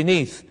earth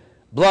beneath,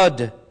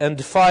 blood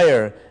and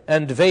fire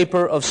and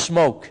vapor of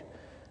smoke.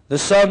 The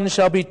sun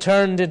shall be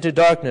turned into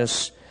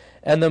darkness,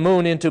 and the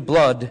moon into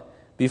blood,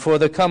 before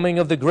the coming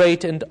of the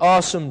great and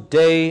awesome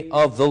day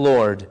of the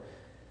Lord.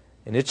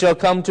 And it shall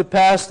come to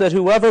pass that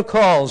whoever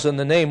calls on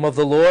the name of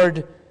the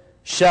Lord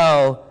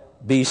shall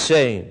be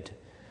saved.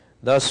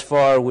 Thus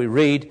far we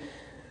read,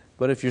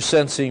 but if you're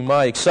sensing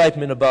my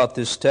excitement about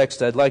this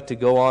text, I'd like to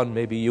go on.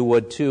 Maybe you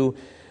would too.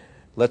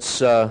 Let's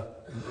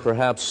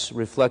perhaps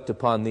reflect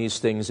upon these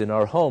things in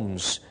our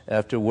homes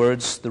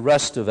afterwards, the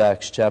rest of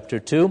Acts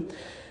chapter 2.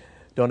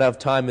 Don't have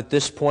time at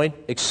this point,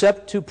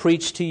 except to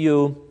preach to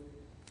you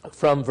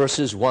from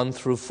verses 1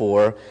 through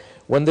 4.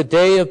 When the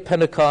day of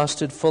Pentecost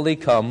had fully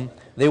come,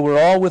 they were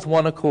all with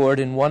one accord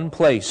in one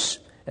place,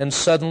 and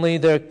suddenly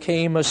there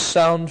came a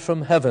sound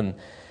from heaven,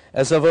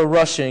 as of a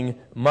rushing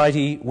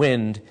mighty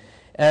wind,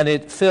 and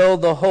it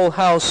filled the whole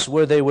house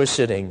where they were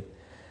sitting.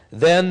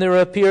 Then there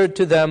appeared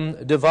to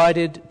them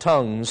divided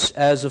tongues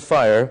as of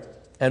fire,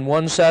 and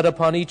one sat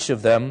upon each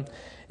of them,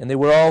 and they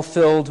were all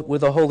filled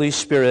with the Holy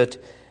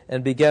Spirit,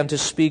 and began to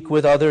speak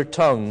with other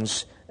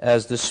tongues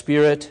as the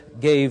Spirit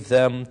gave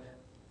them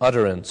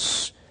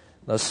utterance.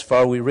 Thus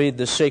far we read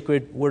the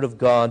sacred Word of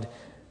God.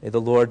 May the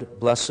Lord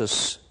bless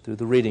us through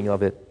the reading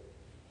of it.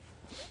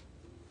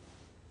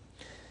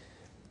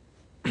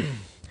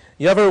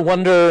 You ever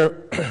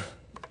wonder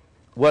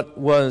what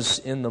was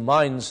in the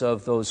minds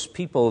of those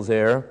people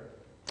there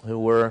who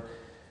were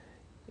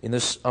in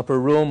this upper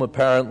room,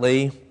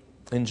 apparently,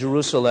 in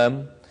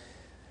Jerusalem,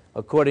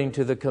 according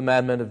to the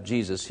commandment of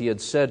Jesus? He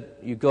had said,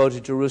 you go to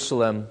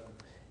Jerusalem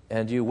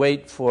and you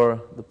wait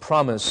for the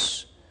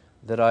promise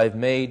that I've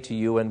made to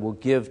you and will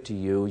give to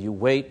you. You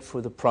wait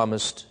for the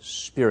promised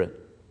Spirit.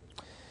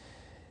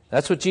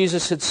 That's what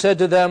Jesus had said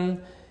to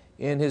them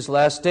in his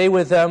last day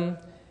with them,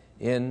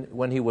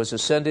 when he was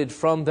ascended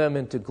from them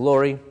into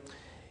glory.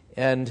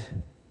 And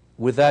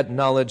with that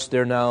knowledge,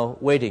 they're now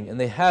waiting, and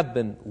they have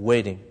been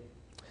waiting.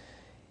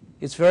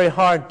 It's very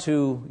hard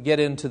to get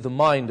into the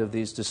mind of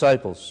these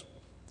disciples.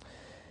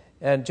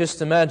 And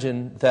just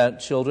imagine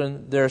that,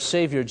 children, their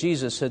Savior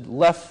Jesus had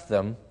left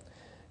them,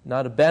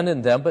 not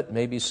abandoned them, but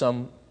maybe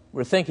some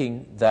were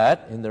thinking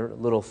that in their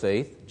little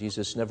faith.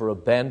 Jesus never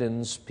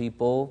abandons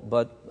people,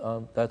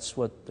 but that's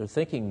what they're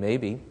thinking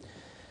maybe.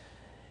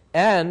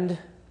 And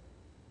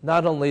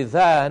not only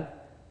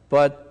that,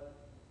 but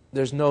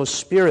there's no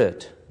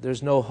Spirit.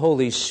 There's no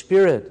Holy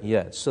Spirit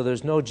yet. So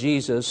there's no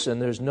Jesus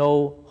and there's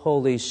no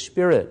Holy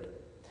Spirit.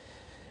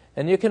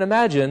 And you can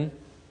imagine,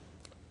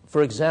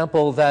 for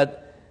example,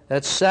 that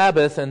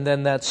Sabbath and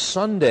then that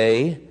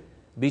Sunday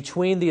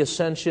between the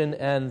Ascension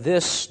and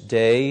this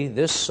day,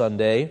 this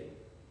Sunday,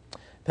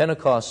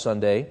 Pentecost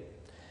Sunday,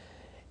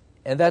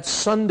 and that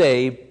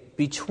Sunday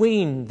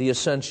between the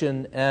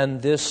Ascension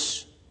and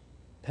this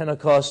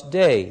Pentecost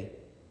day.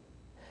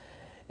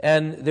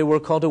 And they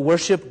were called to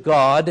worship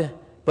God,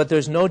 but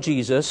there's no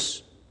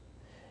Jesus,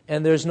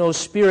 and there's no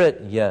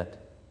Spirit yet.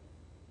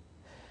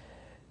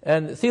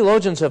 And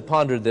theologians have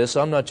pondered this.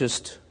 I'm not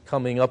just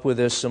coming up with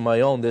this on my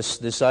own,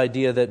 this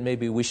idea that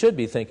maybe we should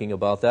be thinking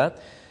about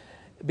that.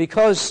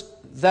 Because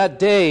that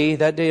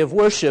day of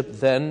worship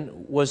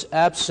then was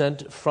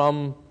absent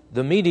from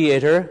the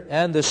mediator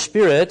and the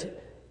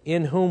Spirit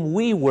in whom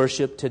we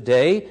worship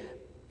today.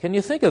 Can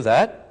you think of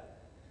that?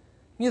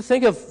 You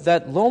think of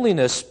that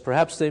loneliness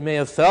perhaps they may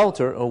have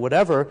felt or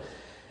whatever,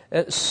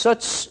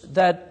 such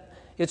that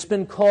it's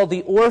been called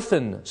the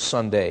Orphan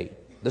Sunday.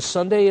 The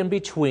Sunday in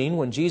between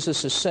when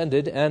Jesus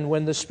ascended and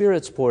when the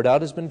Spirit's poured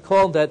out has been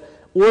called that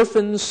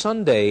Orphan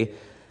Sunday,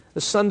 the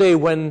Sunday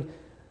when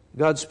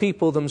God's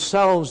people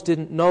themselves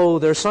didn't know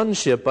their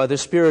sonship by the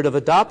Spirit of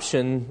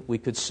adoption, we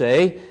could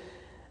say.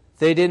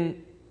 They didn't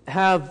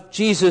have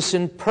Jesus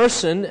in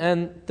person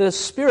and the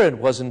Spirit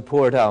wasn't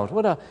poured out.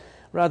 What a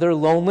rather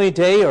lonely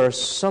day, or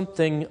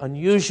something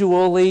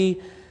unusually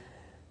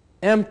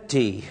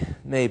empty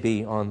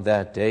maybe on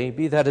that day.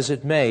 Be that as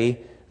it may,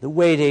 the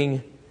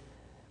waiting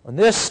on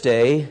this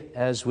day,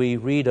 as we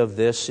read of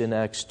this in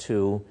Acts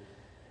 2,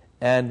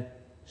 and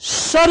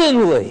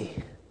suddenly,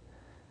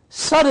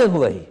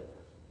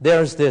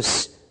 there's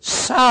this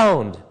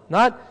sound,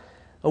 not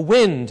a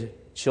wind,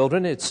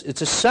 children, it's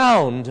a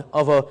sound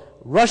of a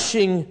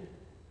rushing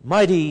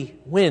mighty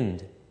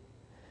wind.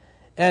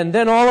 And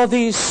then all of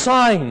these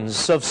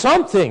signs of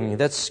something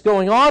that's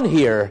going on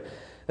here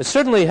that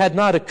certainly had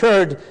not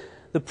occurred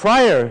the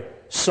prior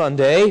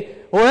Sunday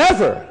or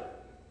ever.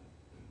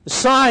 The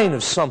sign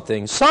of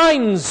something,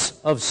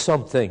 signs of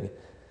something,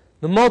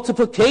 the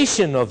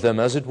multiplication of them,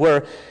 as it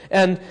were.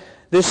 And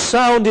this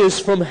sound is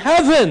from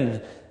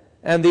heaven,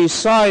 and these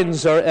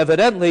signs are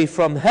evidently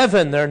from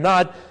heaven. They're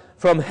not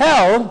from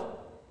hell,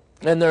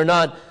 and they're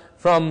not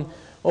from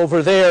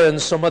over there in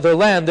some other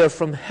land. They're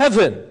from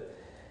heaven.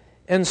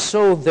 And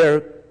so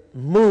they're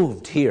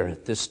moved here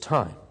at this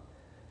time.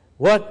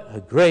 What a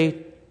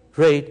great,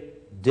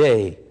 great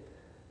day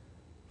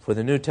for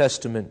the New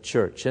Testament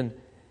church. And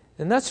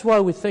that's why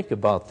we think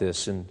about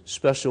this in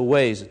special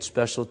ways, at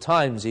special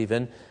times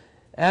even,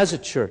 as a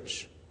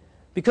church.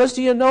 Because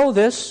do you know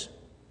this?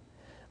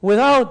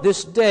 Without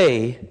this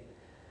day,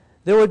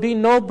 there would be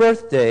no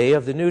birthday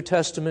of the New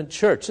Testament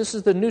church. This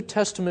is the New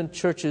Testament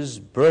church's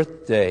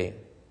birthday.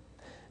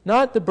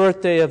 Not the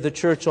birthday of the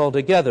church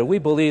altogether. We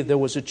believe there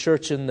was a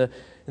church in the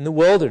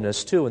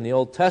wilderness too, in the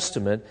Old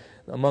Testament,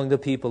 among the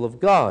people of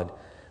God.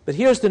 But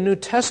here's the New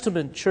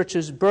Testament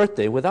church's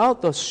birthday.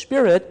 Without the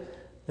Spirit,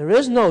 there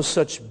is no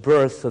such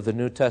birth of the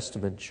New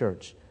Testament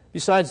church.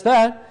 Besides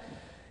that,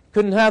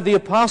 couldn't have the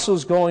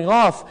apostles going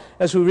off,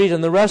 as we read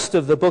in the rest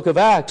of the book of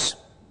Acts,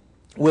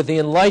 with the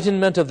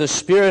enlightenment of the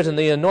Spirit and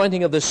the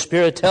anointing of the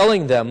Spirit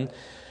telling them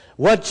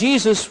what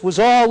Jesus was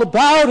all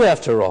about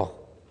after all.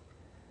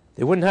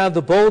 They wouldn't have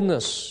the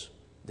boldness,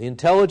 the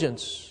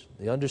intelligence,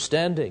 the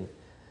understanding,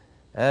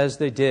 as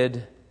they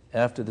did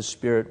after the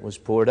Spirit was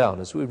poured out.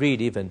 As we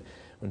read even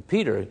when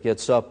Peter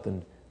gets up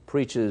and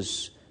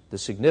preaches the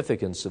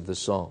significance of the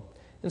song.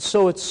 And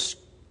so it's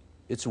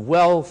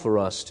well for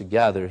us to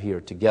gather here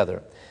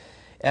together.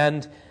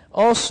 And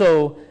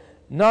also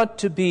not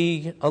to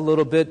be a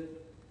little bit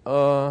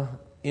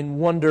in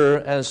wonder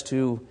as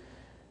to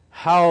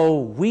how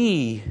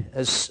we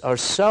as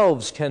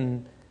ourselves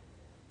can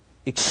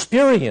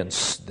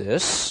experience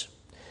this,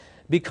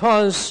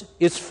 because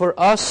it's for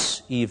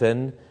us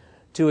even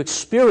to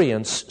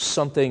experience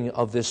something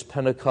of this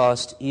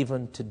Pentecost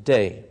even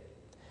today.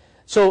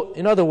 So,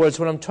 in other words,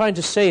 what I'm trying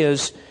to say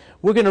is,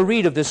 we're going to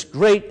read of this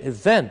great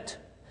event,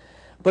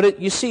 but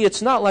you see,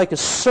 it's not like a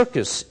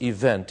circus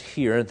event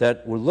here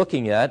that we're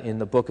looking at in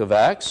the book of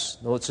Acts.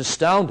 No, it's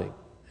astounding,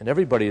 and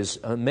everybody is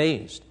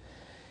amazed.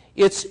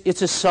 It's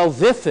a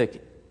salvific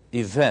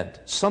event,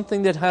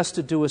 something that has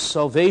to do with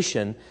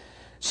salvation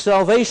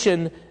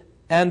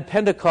and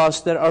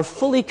Pentecost that are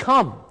fully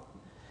come,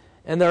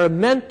 and that are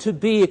meant to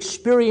be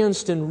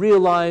experienced and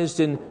realized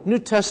in New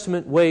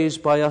Testament ways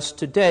by us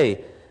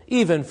today,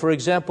 even, for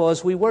example,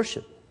 as we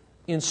worship,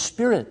 in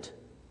spirit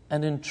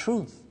and in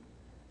truth,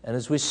 and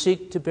as we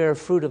seek to bear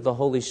fruit of the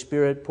Holy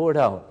Spirit poured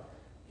out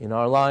in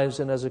our lives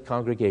and as a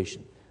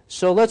congregation.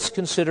 So let's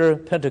consider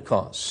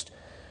Pentecost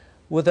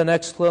with an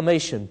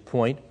exclamation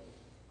point,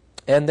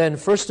 and then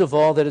first of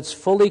all that it's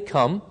fully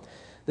come.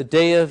 The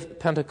day of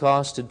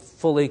Pentecost had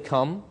fully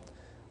come.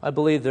 I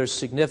believe there's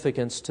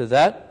significance to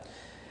that.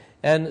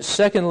 And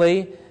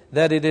secondly,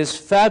 that it is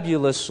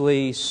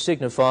fabulously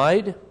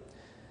signified.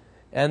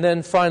 And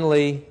then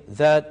finally,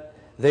 that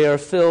they are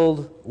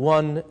filled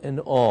one and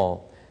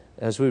all.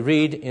 As we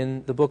read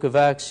in the book of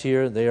Acts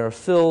here, they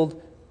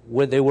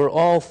were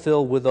all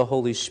filled with the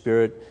Holy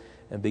Spirit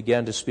and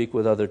began to speak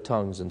with other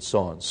tongues and so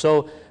on.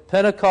 So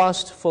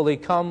Pentecost fully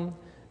come,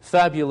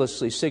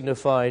 fabulously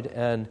signified,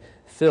 and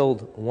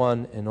filled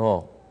one and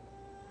all.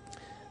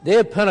 The day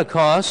of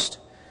Pentecost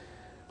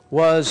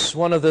was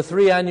one of the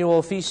 3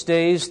 annual feast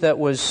days that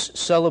was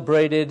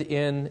celebrated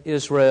in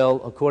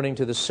Israel according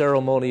to the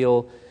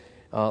ceremonial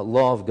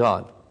law of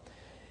God.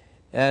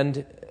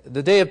 And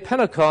the day of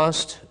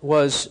Pentecost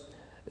was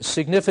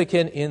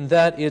significant in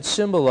that it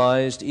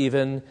symbolized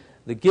even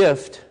the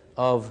gift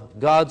of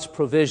God's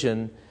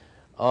provision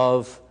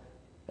of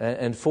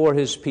and for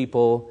His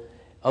people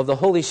of the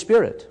Holy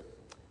Spirit.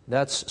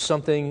 That's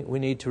something we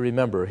need to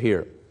remember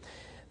here.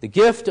 The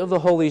gift of the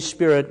Holy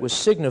Spirit was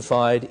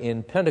signified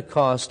in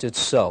Pentecost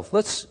itself.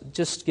 Let's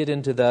just get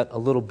into that a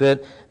little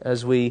bit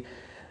as we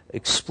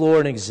explore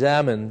and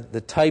examine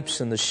the types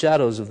and the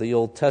shadows of the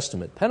Old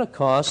Testament.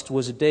 Pentecost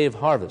was a day of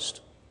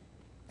harvest.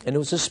 And it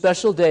was a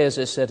special day, as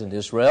I said, in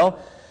Israel,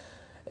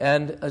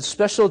 and a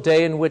special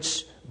day in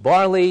which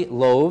barley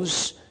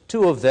loaves,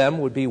 2 of them,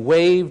 would be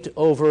waved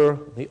over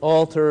the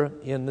altar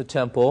in the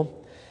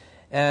temple,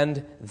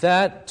 and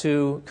that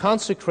to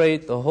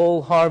consecrate the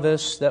whole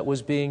harvest that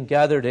was being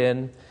gathered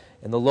in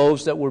and the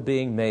loaves that were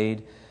being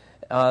made,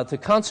 to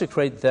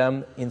consecrate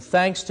them in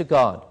thanks to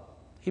God.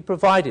 He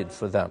provided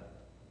for them.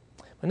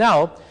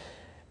 Now,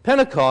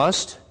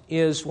 Pentecost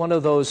is one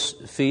of those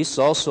feasts,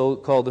 also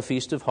called the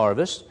Feast of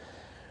Harvest,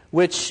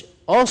 which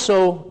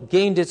also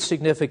gained its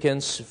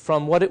significance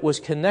from what it was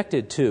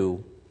connected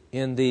to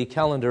in the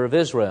calendar of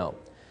Israel.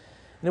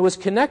 And it was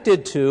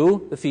connected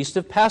to the Feast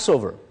of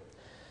Passover.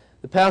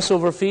 The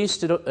Passover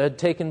feast had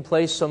taken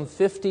place some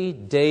 50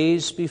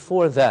 days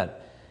before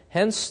that,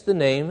 hence the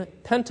name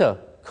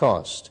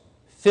Pentecost.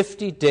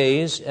 50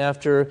 days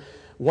after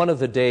one of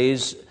the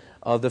days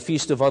of the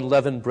Feast of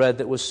Unleavened Bread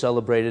that was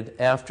celebrated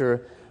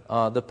after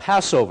the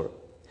Passover.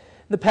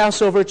 The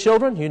Passover,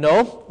 children, you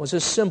know, was a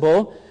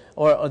symbol,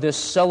 or this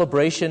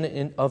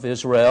celebration of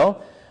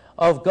Israel,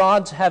 of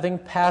God's having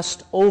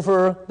passed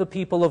over the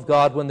people of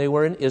God when they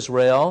were in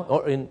Israel,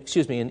 or in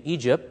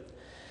Egypt,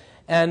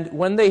 and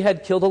when they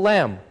had killed a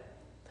lamb.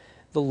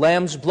 The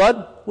lamb's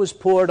blood was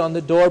poured on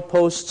the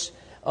doorposts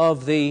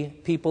of the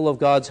people of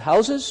God's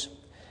houses,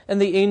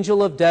 and the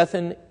angel of death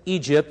in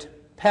Egypt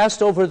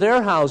passed over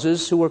their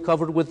houses who were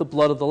covered with the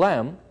blood of the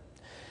lamb,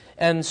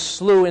 and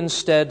slew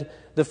instead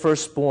the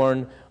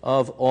firstborn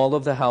of all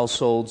of the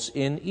households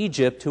in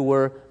Egypt who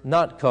were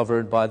not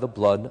covered by the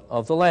blood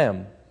of the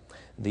lamb.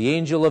 The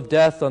angel of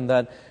death on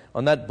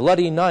that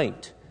bloody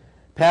night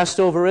passed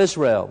over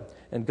Israel,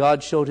 and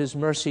God showed His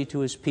mercy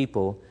to His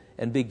people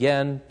and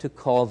began to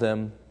call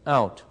them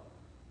out.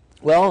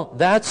 Well,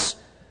 that's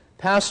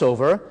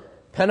Passover.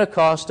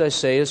 Pentecost, I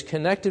say, is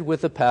connected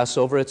with the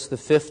Passover. It's the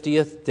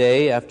 50th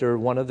day after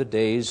one of the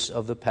days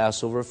of the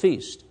Passover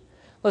feast.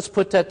 Let's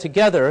put that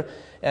together,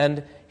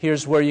 and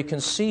here's where you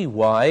can see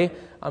why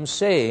I'm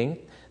saying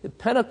that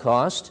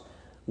Pentecost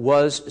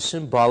was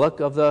symbolic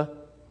of the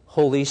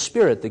Holy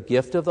Spirit, the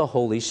gift of the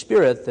Holy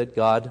Spirit that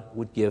God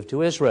would give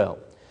to Israel.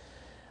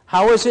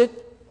 How is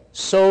it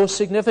so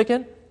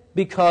significant?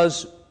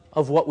 Because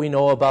of what we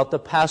know about the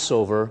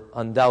Passover,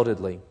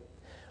 undoubtedly.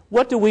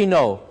 What do we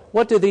know?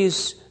 What do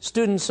these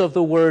students of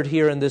the Word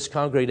here in this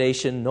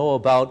congregation know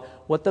about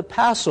what the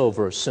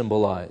Passover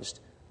symbolized?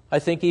 I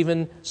think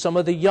even some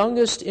of the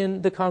youngest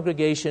in the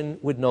congregation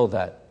would know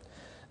that.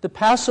 The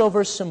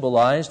Passover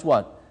symbolized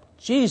what?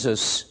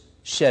 Jesus'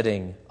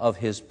 shedding of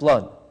His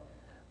blood.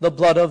 the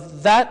blood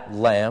of that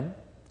Lamb,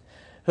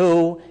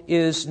 who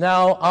is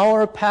now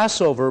our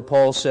Passover,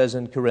 Paul says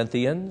in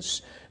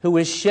Corinthians,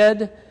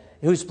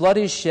 whose blood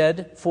is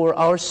shed for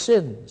our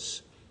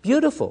sins.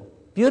 Beautiful,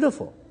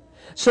 beautiful.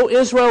 So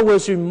Israel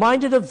was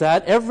reminded of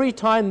that every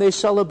time they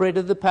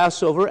celebrated the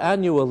Passover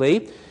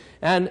annually,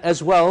 and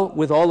as well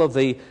with all of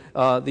the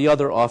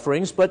other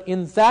offerings. But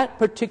in that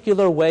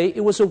particular way,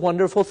 it was a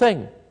wonderful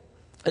thing.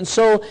 And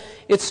so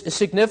it's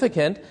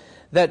significant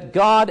that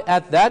God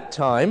at that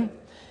time,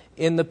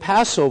 in the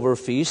Passover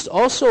feast,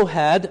 also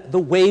had the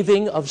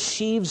waving of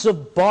sheaves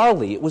of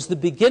barley. It was the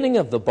beginning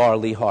of the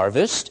barley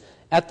harvest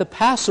at the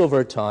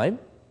Passover time.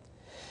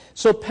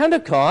 So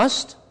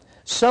Pentecost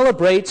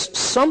celebrates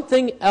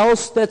something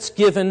else that's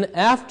given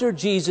after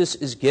Jesus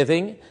is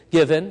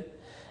given,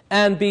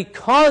 and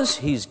because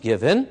he's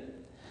given,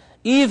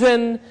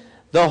 even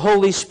the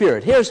Holy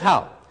Spirit. Here's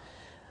how.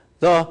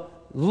 The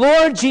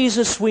Lord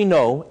Jesus, we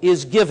know,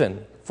 is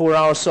given for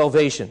our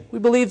salvation. We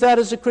believe that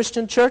as a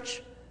Christian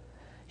church.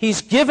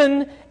 He's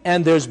given,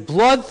 and there's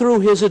blood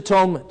through his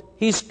atonement.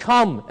 He's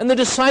come. And the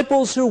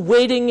disciples who are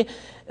waiting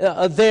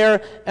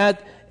there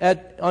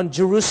on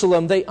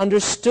Jerusalem, they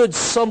understood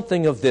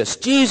something of this.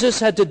 Jesus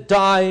had to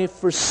die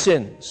for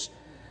sins.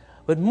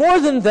 But more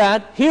than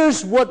that,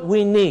 here's what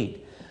we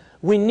need.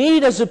 We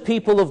need, as a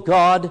people of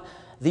God,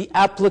 the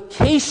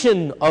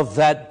application of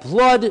that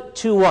blood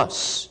to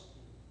us.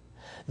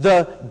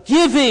 The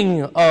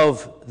giving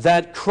of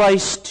that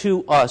Christ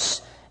to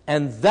us.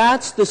 And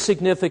that's the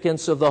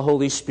significance of the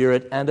Holy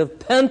Spirit and of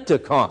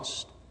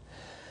Pentecost.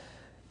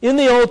 In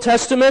the Old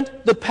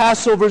Testament, the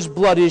Passover's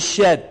blood is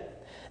shed.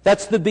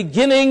 That's the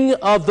beginning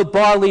of the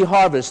barley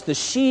harvest. The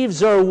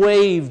sheaves are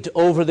waved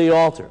over the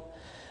altar.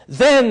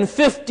 Then,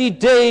 50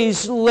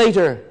 days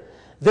later,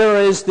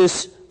 there is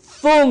this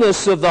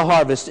fullness of the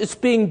harvest. It's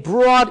being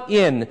brought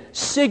in,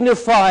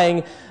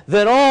 signifying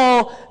that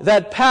all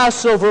that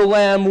Passover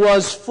lamb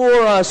was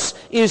for us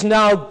is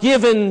now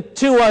given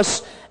to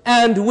us,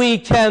 and we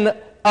can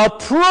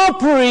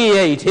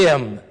appropriate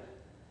him.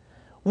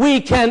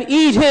 We can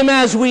eat him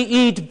as we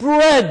eat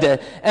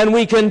bread, and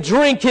we can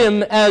drink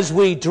him as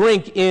we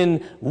drink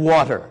in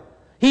water.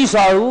 He's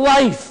our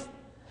life.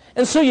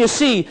 And so you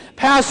see,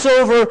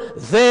 Passover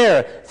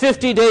there,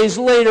 50 days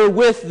later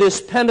with this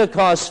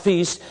Pentecost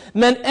feast,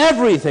 meant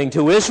everything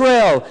to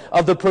Israel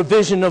of the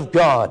provision of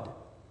God.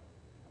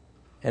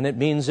 And it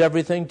means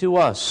everything to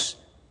us,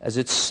 as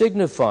it's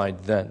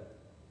signified then.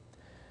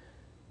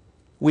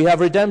 We have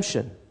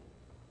redemption,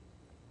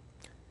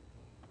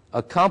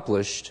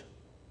 accomplished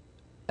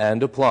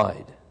and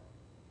applied.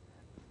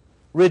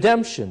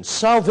 Redemption,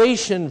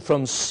 salvation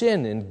from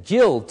sin and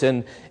guilt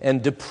and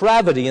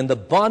depravity and the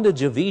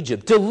bondage of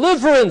Egypt.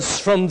 Deliverance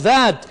from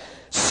that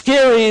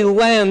scary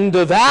land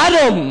of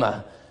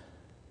Adam.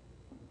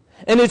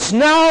 And it's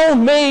now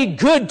made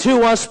good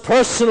to us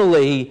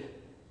personally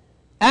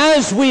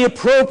as we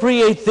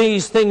appropriate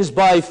these things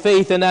by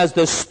faith and as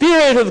the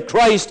Spirit of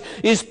Christ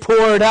is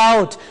poured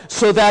out,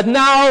 so that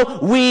now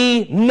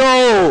we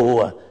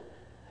know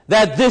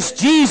that this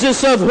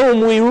Jesus of whom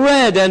we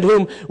read and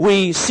whom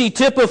we see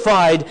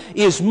typified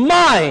is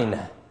mine.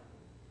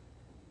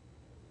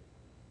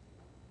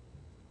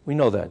 We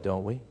know that,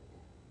 don't we?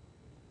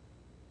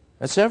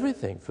 That's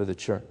everything for the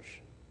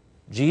church.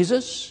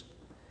 Jesus,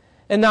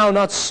 and now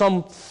not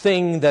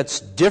something that's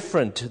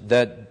different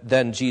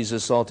than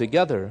Jesus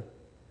altogether,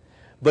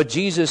 but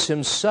Jesus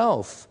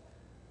himself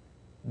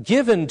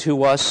given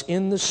to us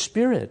in the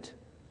Spirit.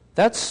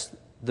 That's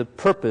the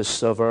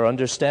purpose of our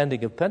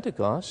understanding of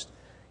Pentecost.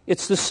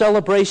 It's the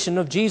celebration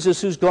of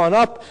Jesus who's gone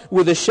up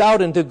with a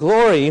shout into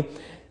glory,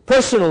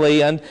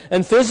 personally and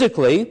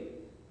physically,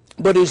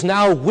 but is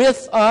now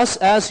with us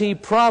as he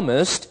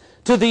promised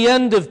to the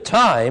end of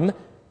time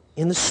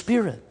in the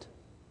Spirit.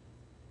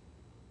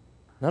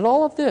 Now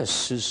all of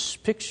this is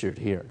pictured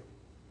here.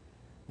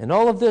 And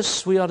all of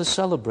this we ought to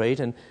celebrate,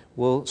 and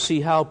we'll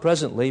see how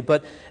presently.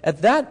 But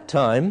at that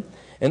time,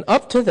 and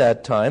up to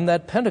that time,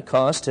 that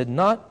Pentecost had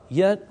not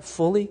yet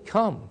fully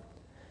come.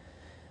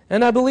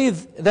 And I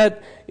believe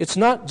that it's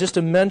not just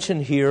a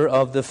mention here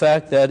of the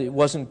fact that it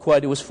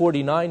was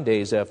 49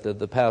 days after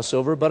the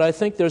Passover, but I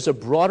think there's a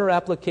broader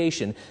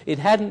application. It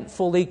hadn't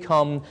fully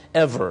come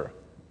ever,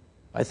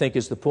 I think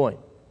is the point.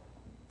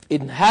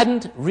 It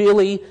hadn't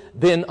really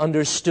been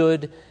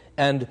understood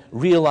and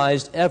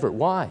realized ever.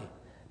 Why?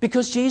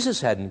 Because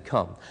Jesus hadn't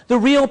come. The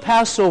real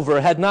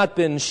Passover had not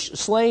been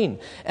slain,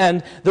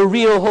 and the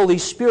real Holy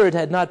Spirit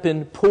had not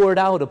been poured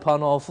out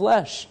upon all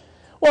flesh.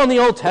 Well, in the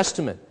Old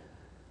Testament,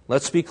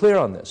 let's be clear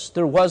on this.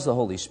 There was the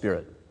Holy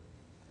Spirit.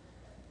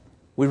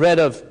 We read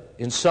of,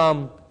 in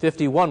Psalm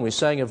 51, we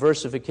sang a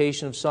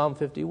versification of Psalm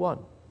 51.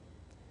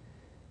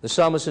 The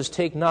psalmist says,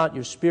 "Take not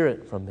your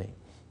spirit from me."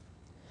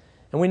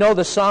 And we know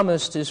the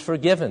psalmist is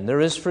forgiven.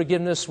 There is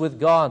forgiveness with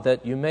God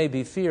that you may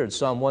be feared,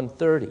 Psalm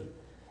 130.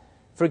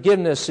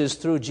 Forgiveness is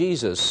through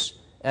Jesus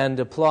and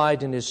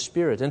applied in his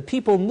Spirit. And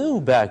people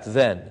knew back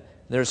then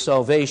their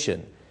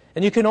salvation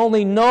And you can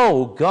only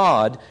know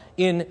God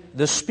in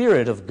the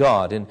Spirit of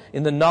God,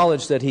 in the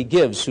knowledge that He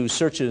gives, who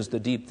searches the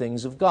deep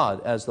things of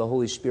God, as the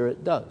Holy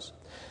Spirit does.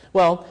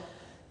 Well,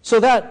 so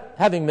that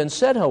having been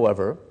said,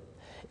 however,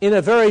 in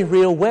a very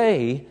real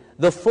way,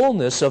 the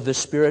fullness of the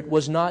Spirit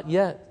was not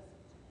yet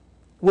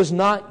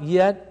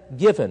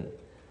given.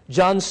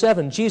 John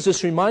 7,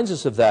 Jesus reminds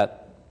us of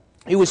that.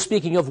 He was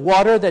speaking of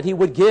water that He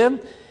would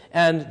give,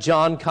 and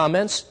John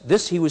comments,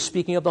 this He was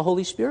speaking of the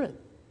Holy Spirit.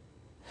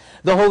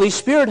 The Holy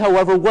Spirit,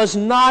 however, was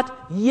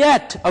not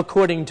yet,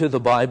 according to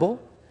the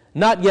Bible,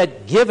 not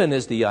yet given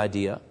is the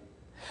idea,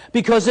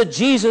 because that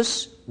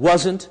Jesus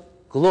wasn't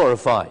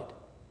glorified.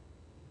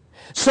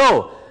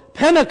 So,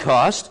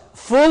 Pentecost,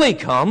 fully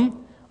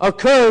come,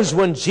 occurs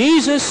when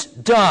Jesus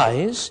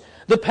dies,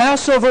 the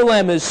Passover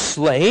lamb is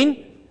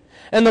slain,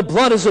 and the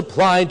blood is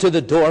applied to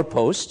the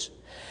doorposts.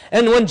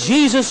 And when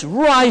Jesus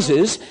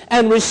rises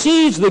and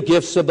receives the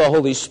gifts of the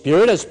Holy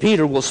Spirit, as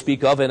Peter will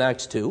speak of in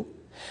Acts 2,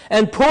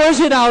 and pours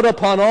it out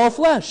upon all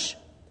flesh.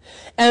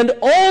 And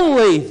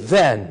only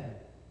then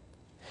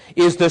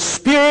is the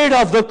Spirit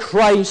of the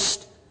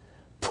Christ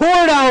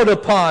poured out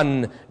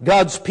upon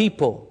God's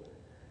people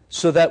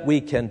so that we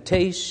can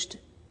taste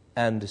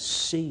and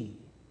see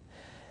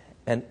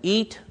and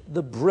eat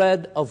the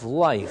bread of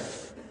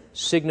life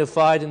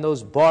signified in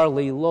those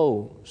barley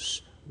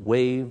loaves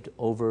waved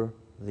over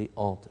the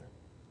altar.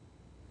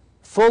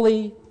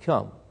 Fully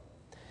come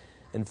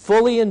and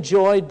fully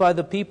enjoyed by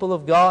the people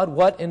of God.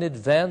 What an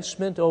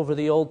advancement over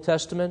the Old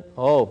Testament.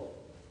 Oh,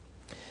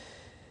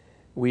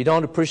 we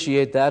don't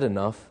appreciate that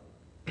enough.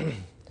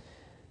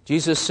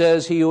 Jesus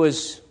says he who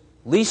is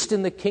least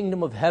in the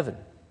kingdom of heaven,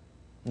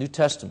 New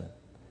Testament,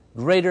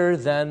 greater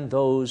than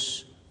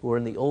those who are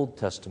in the Old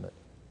Testament.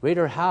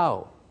 Greater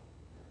how?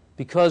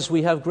 Because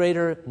we have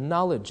greater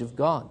knowledge of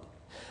God.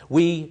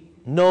 We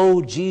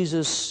know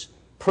Jesus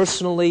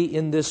personally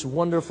in this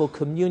wonderful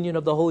communion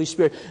of the Holy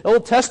Spirit.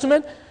 Old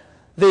Testament,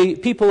 the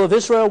people of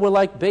Israel were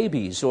like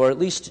babies, or at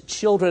least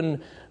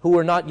children who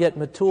were not yet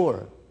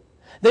mature.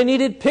 They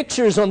needed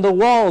pictures on the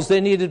walls. They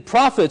needed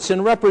prophets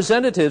and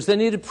representatives. They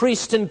needed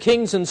priests and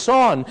kings and so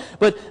on.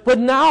 But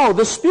now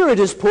the Spirit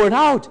is poured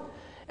out.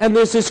 And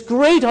there's this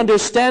great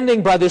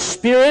understanding by the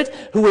Spirit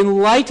who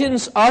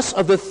enlightens us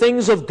of the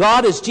things of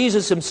God. As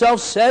Jesus Himself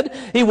said,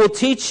 He will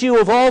teach you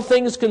of all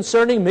things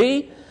concerning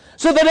Me.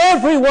 So that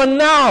everyone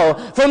now,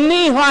 from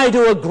knee-high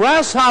to a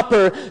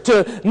grasshopper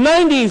to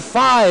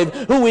 95,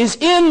 who is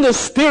in the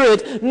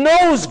Spirit,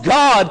 knows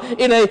God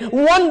in a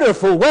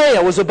wonderful way.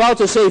 I was about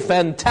to say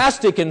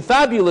fantastic and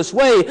fabulous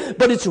way,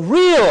 but it's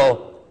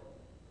real.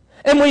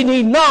 And we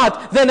need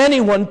not then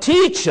anyone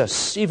teach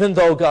us, even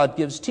though God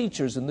gives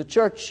teachers in the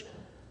church.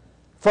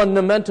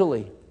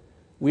 Fundamentally,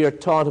 we are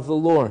taught of the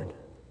Lord.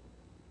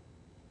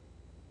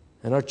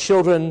 And our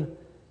children,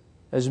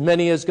 as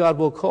many as God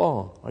will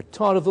call, are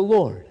taught of the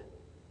Lord.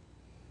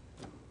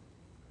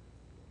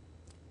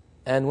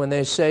 And when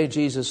they say,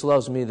 Jesus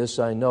loves me, this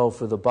I know,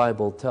 for the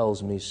Bible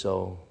tells me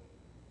so,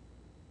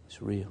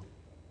 it's real.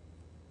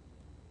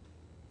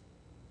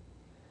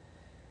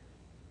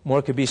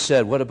 More could be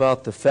said. What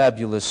about the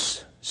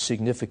fabulous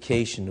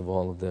signification of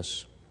all of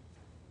this?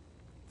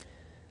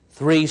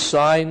 3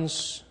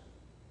 signs,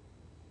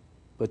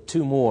 but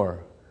 2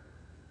 more,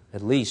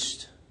 at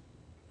least,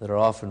 that are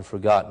often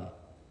forgotten.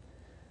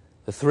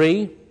 The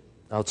 3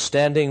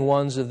 outstanding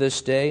ones of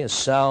this day, a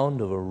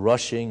sound of a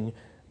rushing,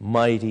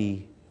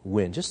 mighty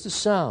wind. Just the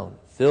sound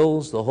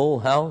fills the whole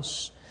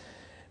house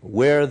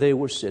where they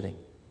were sitting.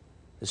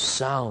 The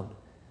sound.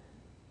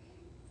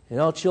 You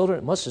know, children,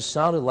 it must have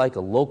sounded like a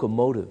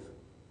locomotive,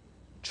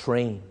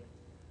 train,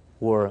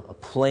 or a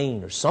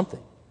plane or something.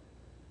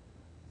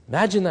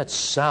 Imagine that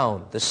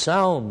sound. The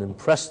sound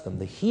impressed them.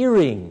 The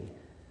hearing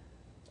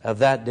of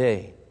that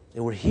day.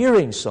 They were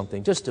hearing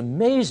something just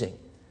amazing.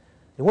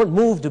 They weren't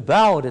moved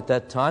about at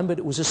that time, but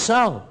it was a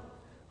sound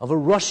of a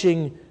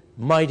rushing,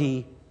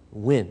 mighty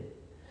wind.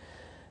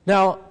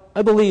 Now,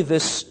 I believe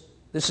this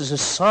is a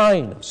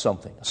sign of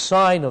something, a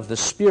sign of the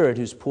Spirit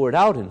who's poured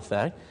out, in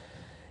fact.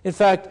 In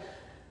fact,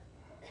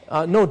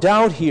 no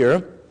doubt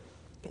here,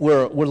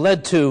 we're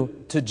led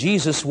to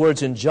Jesus'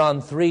 words in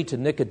John 3 to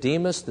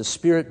Nicodemus, the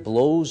Spirit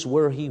blows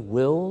where He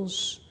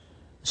wills.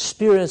 The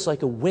Spirit is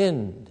like a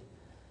wind,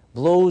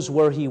 blows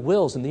where He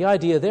wills. And the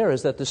idea there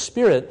is that the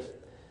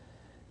Spirit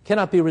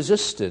cannot be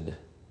resisted.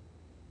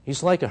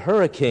 He's like a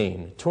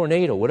hurricane,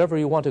 tornado, whatever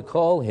you want to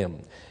call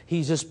Him.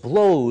 He just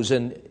blows,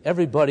 and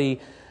everybody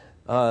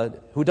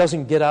who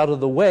doesn't get out of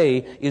the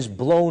way is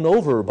blown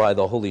over by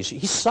the Holy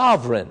Spirit. He's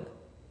sovereign.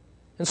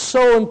 And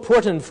so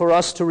important for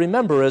us to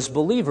remember as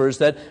believers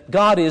that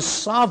God is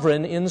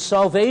sovereign in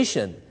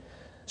salvation.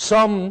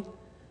 Some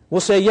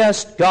will say,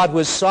 yes, God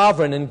was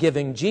sovereign in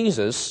giving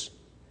Jesus,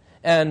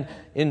 and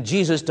in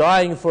Jesus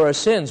dying for our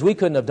sins. We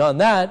couldn't have done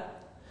that.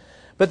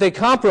 But they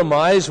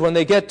compromise when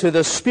they get to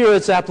the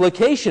Spirit's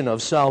application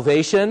of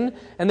salvation,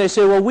 and they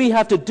say, well, we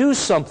have to do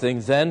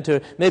something then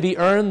to maybe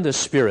earn the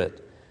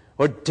Spirit,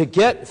 or to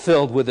get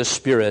filled with the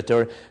Spirit,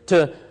 or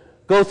to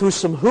go through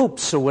some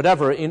hoops or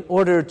whatever in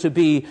order to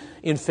be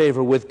in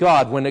favor with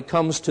God when it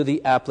comes to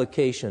the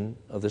application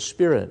of the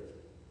Spirit.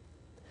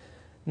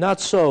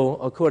 Not so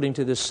according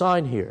to this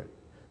sign here.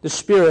 The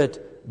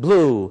Spirit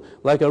blew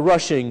like a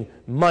rushing,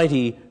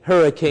 mighty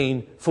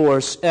hurricane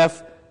force,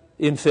 F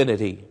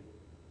infinity.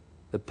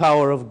 The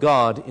power of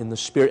God in the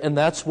Spirit. And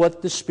that's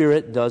what the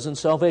Spirit does in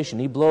salvation.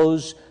 He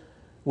blows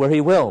where He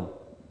will.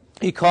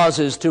 He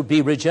causes to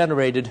be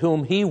regenerated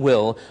whom He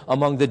will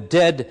among the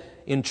dead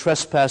in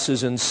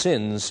trespasses and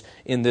sins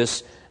in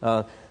this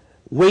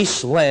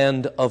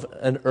wasteland of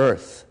an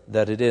earth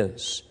that it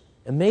is.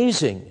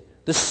 Amazing.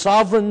 The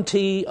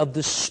sovereignty of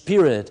the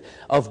Spirit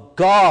of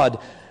God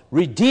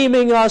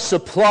redeeming us,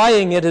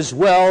 applying it as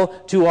well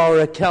to our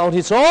account.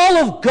 It's all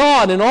of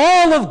God and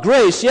all of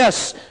grace.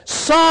 Yes,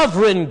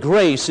 sovereign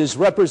grace is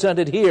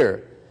represented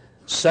here.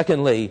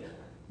 Secondly,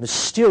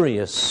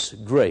 mysterious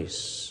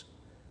grace.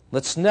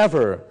 Let's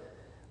never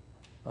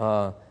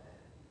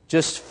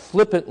just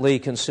flippantly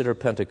consider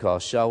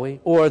Pentecost, shall we?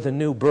 Or the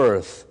new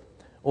birth,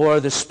 or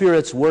the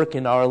Spirit's work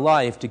in our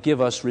life to give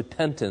us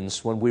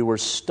repentance when we were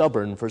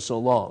stubborn for so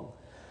long.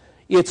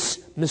 It's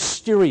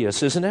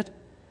mysterious, isn't it?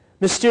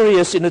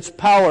 Mysterious in its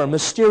power,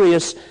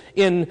 mysterious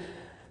in,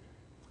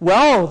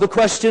 well, the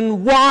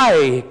question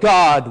why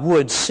God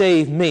would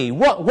save me,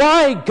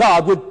 why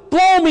God would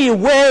blow me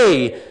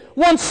away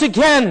once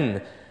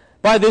again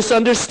by this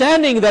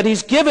understanding that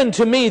He's given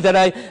to me that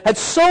I had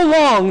so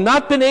long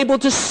not been able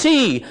to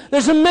see.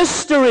 There's a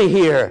mystery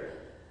here.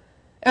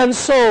 And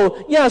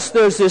so, yes,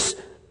 there's this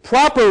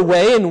proper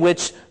way in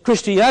which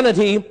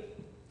Christianity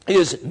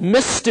is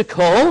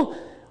mystical.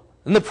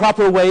 And the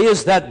proper way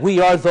is that we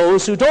are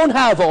those who don't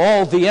have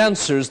all the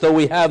answers, though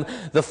we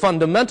have the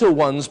fundamental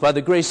ones by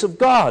the grace of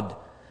God.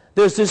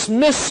 There's this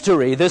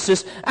mystery, there's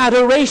this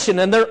adoration,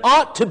 and there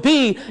ought to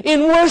be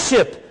in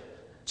worship,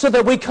 so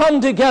that we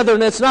come together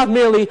and it's not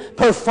merely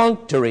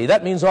perfunctory.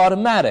 That means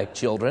automatic,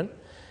 children.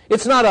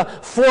 It's not a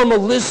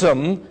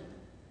formalism.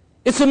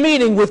 It's a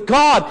meeting with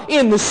God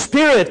in the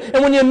Spirit.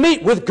 And when you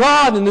meet with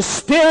God in the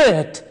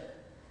Spirit,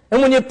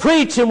 and when you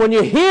preach and when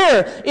you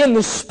hear in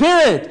the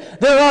Spirit,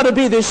 there ought to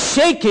be this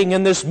shaking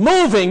and this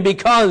moving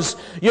because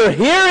you're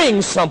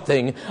hearing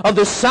something of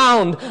the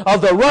sound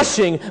of the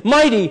rushing,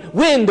 mighty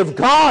wind of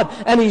God,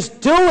 and He's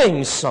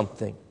doing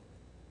something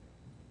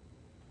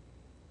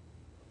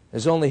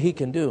as only He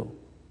can do.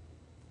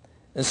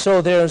 And so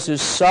there's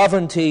this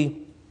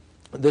sovereignty,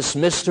 this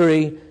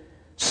mystery.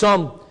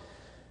 Some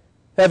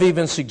have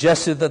even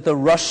suggested that the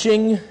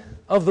rushing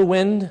of the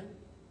wind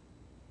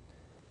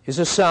is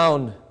a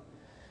sound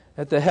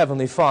that the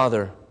Heavenly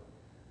Father,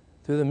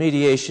 through the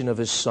mediation of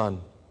His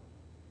Son,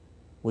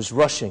 was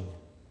rushing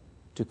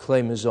to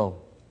claim His own.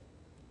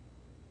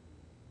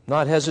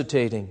 Not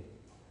hesitating,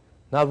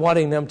 not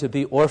wanting them to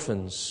be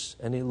orphans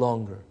any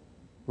longer.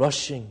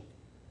 Rushing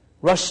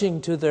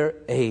to their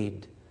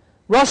aid.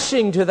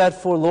 Rushing to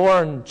that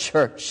forlorn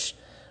church.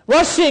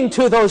 Rushing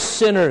to those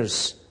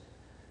sinners,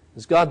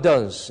 as God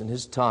does in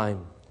His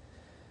time.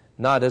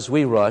 Not as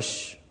we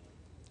rush,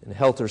 in a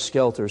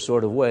helter-skelter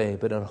sort of way,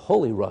 but in a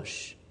holy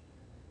rush.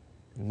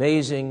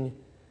 Amazing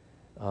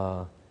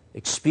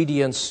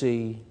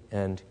expediency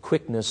and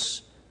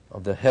quickness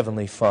of the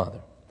Heavenly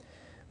Father.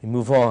 We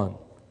move on.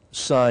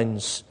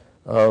 Signs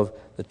of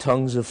the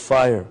tongues of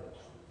fire.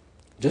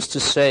 Just to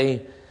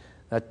say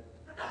that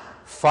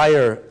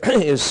fire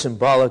is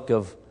symbolic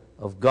of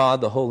God,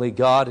 the Holy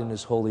God, and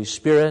His Holy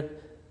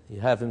Spirit.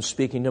 You have Him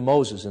speaking to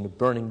Moses in a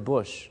burning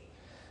bush.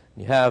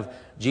 You have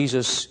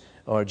Jesus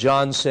or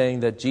John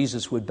saying that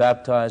Jesus would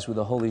baptize with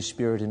the Holy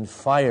Spirit in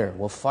fire.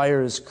 Well,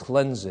 fire is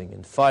cleansing,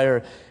 and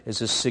fire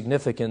is a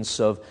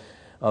significance of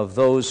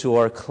those who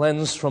are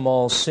cleansed from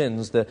all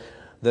sins.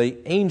 The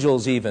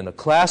angels even, a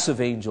class of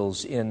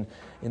angels in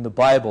the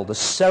Bible, the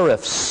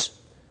seraphs,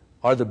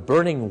 are the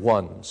burning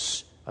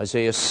ones.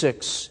 Isaiah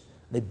 6.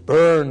 They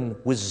burn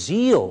with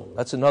zeal.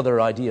 That's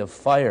another idea of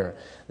fire.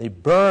 They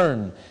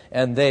burn,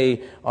 and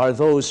they are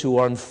those who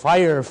are on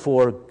fire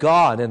for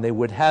God, and they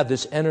would have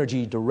this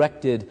energy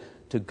directed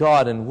to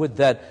God, and would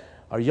that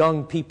our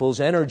young people's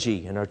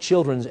energy and our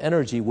children's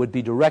energy would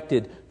be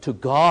directed to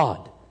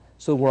God.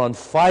 So we're on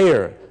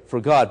fire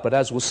for God. But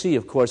as we'll see,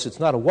 of course, it's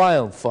not a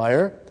wild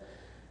fire.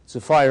 It's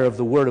a fire of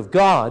the Word of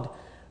God,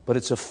 but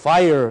it's a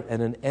fire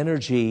and an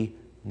energy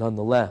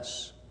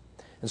nonetheless.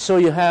 And so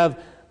you have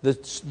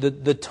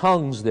the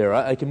tongues there.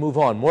 I can move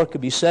on. More could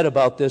be said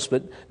about this,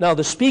 but now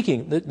the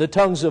speaking, the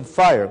tongues of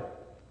fire.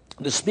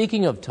 The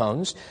speaking of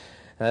tongues,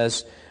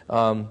 as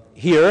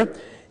here,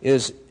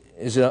 is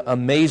an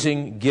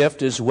amazing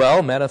gift as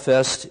well,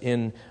 manifest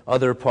in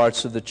other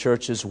parts of the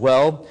church as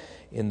well.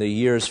 In the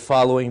years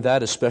following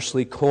that,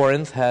 especially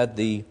Corinth had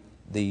the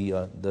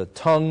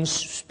tongues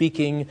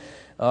speaking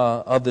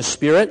of the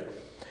Spirit.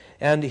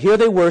 And here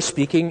they were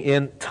speaking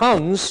in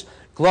tongues,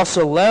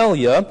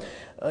 glossolalia,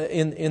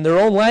 in their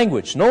own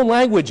language, known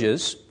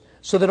languages,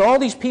 so that all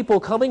these people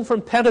coming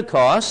from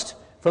Pentecost,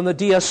 from the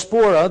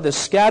diaspora, the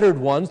scattered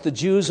ones, the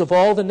Jews of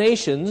all the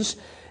nations,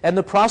 and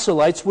the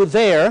proselytes were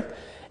there,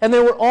 and they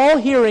were all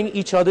hearing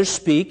each other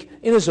speak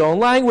in his own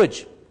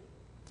language.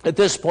 At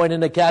this point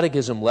in a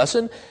catechism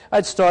lesson,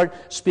 I'd start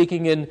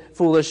speaking in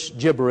foolish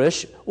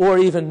gibberish or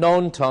even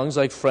known tongues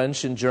like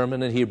French and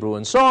German and Hebrew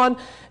and so on,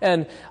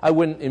 and I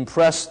wouldn't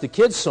impress the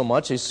kids so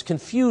much as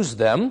confuse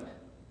them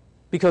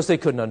because they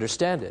couldn't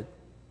understand it.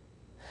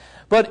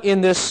 But in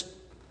this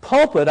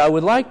pulpit, I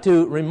would like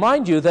to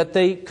remind you that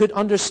they could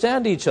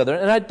understand each other,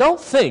 and I don't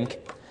think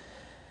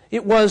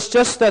it was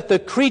just that the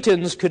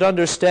Cretans could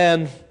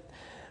understand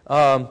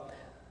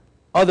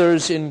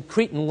others in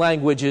Cretan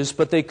languages,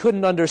 but they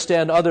couldn't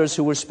understand others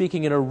who were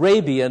speaking in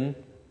Arabian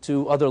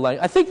to other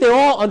languages. I think they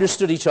all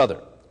understood each other.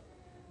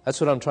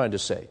 That's what I'm trying to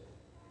say.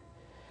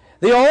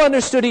 They all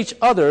understood each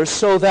other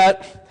so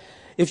that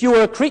if you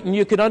were a Cretan,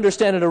 you could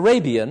understand an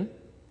Arabian,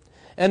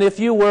 and if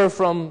you were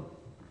from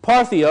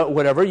Parthia or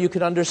whatever, you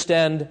could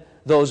understand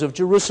those of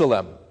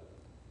Jerusalem.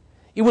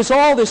 It was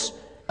all this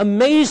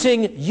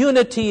amazing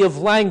unity of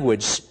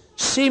language,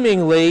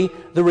 seemingly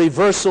the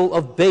reversal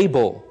of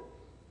Babel.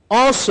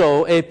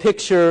 Also a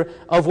picture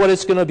of what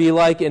it's going to be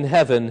like in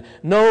heaven.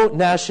 No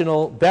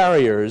national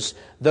barriers.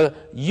 The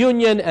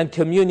union and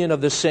communion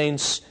of the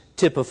saints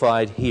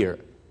typified here.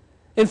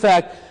 In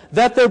fact,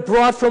 that they're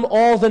brought from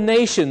all the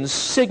nations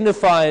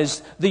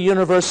signifies the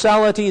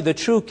universality, the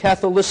true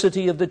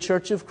Catholicity of the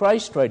Church of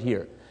Christ right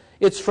here.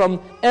 It's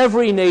from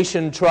every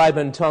nation, tribe,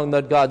 and tongue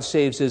that God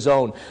saves His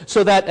own.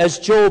 So that, as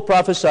Joel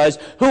prophesies,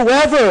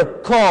 whoever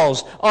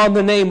calls on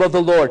the name of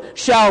the Lord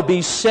shall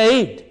be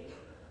saved.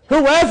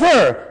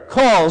 Whoever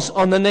calls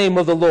on the name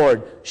of the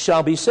Lord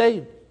shall be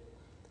saved.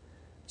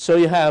 So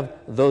you have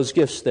those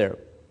gifts there,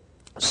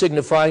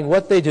 signifying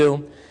what they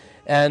do.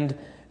 And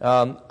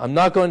I'm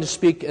not going to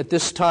speak at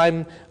this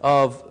time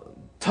of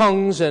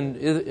tongues,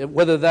 and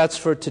whether that's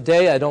for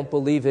today, I don't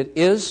believe it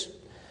is.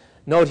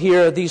 Note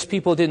here, these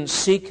people didn't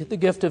seek the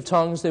gift of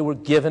tongues, they were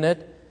given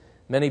it.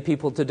 Many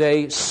people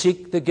today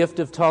seek the gift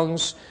of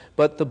tongues,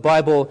 but the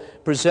Bible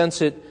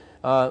presents it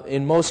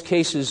in most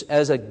cases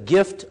as a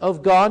gift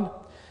of God.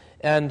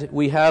 And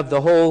we have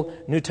the whole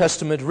New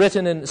Testament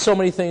written, and so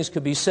many things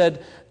could be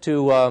said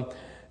to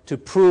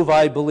prove,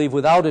 I believe,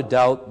 without a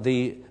doubt,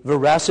 the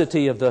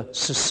veracity of the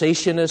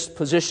cessationist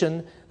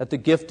position that the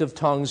gift of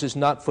tongues is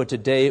not for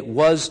today. It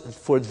was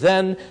for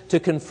then to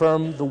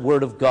confirm the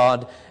Word of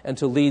God and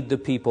to lead the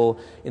people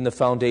in the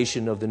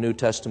foundation of the New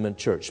Testament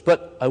church.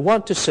 But I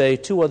want to say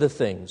two other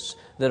things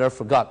that are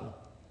forgotten.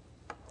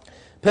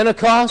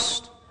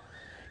 Pentecost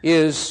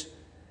is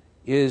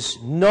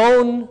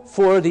known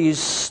for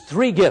these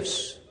three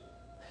gifts,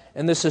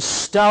 and this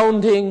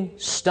astounding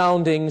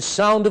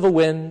sound of a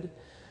wind,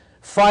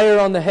 fire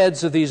on the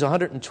heads of these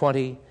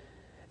 120,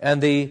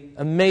 and the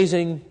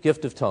amazing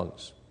gift of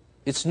tongues.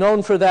 It's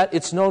known for that.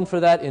 It's known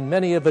for that in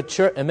many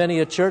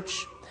a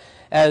church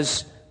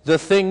as the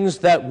things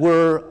that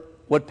were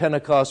what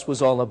Pentecost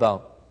was all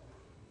about.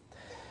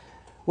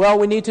 Well,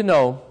 we need to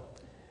know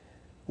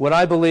what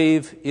I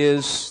believe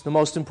is the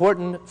most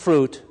important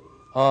fruit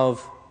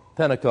of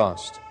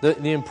Pentecost,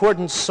 the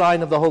important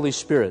sign of the Holy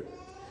Spirit.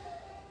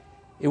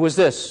 It was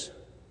this.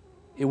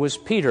 It was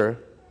Peter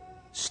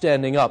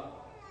standing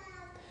up.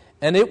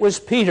 And it was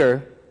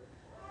Peter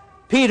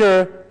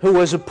who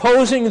was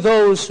opposing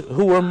those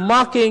who were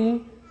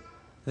mocking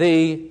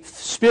the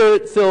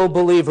Spirit-filled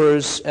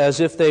believers as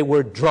if they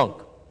were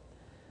drunk.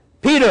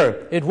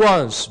 Peter it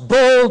was,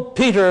 bold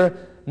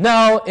Peter,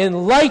 now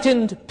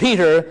enlightened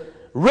Peter,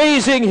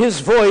 raising his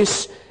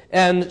voice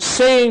and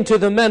saying to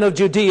the men of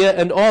Judea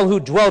and all who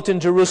dwelt in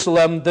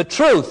Jerusalem the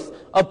truth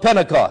of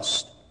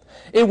Pentecost.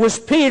 It was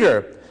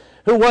Peter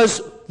who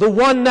was the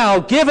one now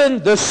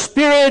given the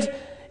Spirit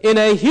in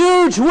a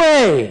huge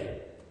way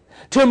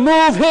to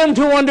move him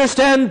to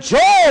understand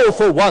Joel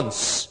for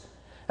once,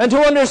 and to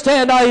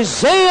understand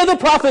Isaiah the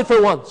prophet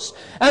for once,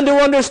 and to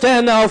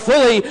understand now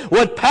fully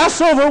what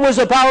Passover was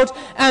about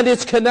and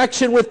its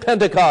connection with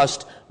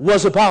Pentecost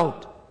was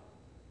about.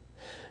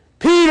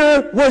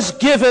 Peter was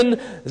given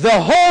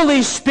the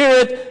Holy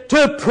Spirit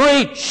to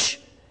preach.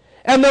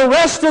 And the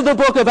rest of the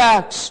book of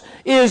Acts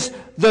is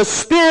the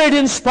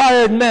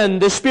Spirit-inspired men,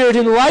 the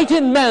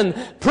Spirit-enlightened men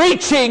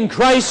preaching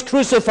Christ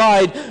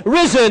crucified,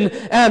 risen,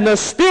 and the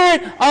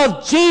Spirit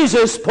of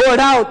Jesus poured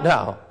out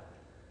now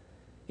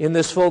in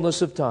this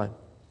fullness of time.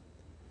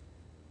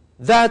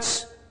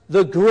 That's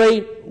the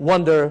great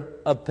wonder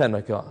of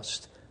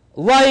Pentecost.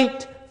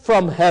 Light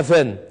from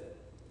heaven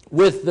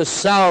with the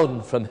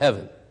sound from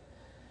heaven.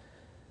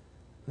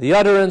 The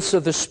utterance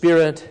of the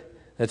Spirit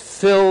that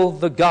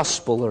filled the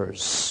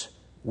gospelers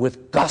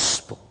with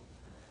gospel,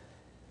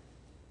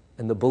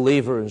 and the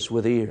believers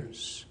with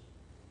ears,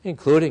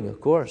 including, of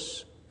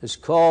course, his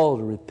call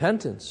to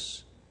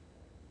repentance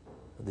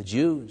of the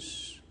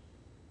Jews.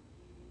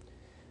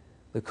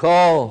 The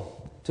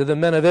call to the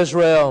men of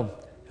Israel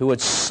who had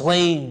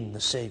slain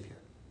the Savior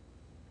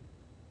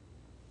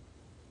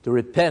to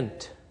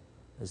repent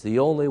as the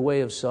only way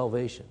of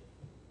salvation.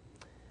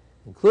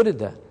 Included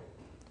that.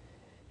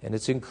 And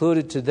it's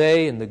included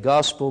today in the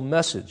gospel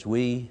message.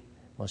 We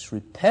must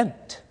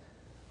repent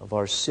of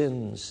our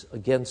sins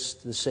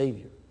against the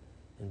Savior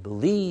and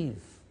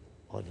believe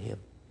on Him.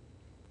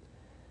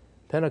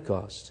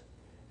 Pentecost.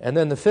 And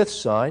then the fifth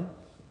sign,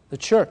 the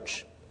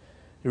church.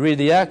 You read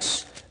the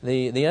Acts,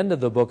 the end of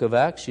the book of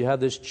Acts, you have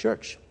this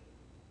church.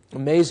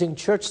 Amazing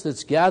church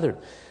that's gathered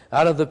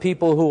out of the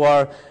people who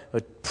are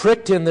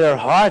pricked in their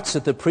hearts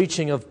at the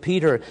preaching of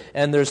Peter.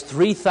 And there's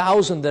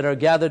 3,000 that are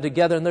gathered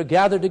together, and they're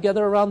gathered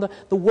together around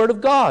the Word of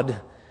God.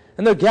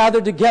 And they're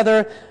gathered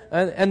together,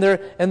 and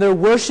they're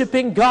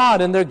worshiping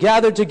God, and they're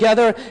gathered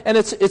together, and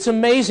it's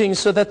amazing,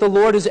 so that the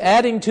Lord is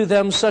adding to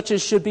them such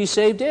as should be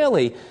saved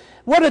daily.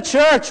 What a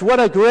church! What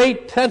a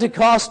great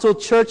Pentecostal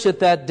church at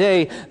that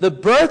day. The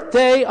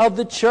birthday of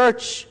the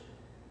church.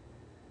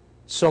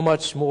 So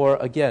much more,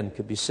 again,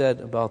 could be said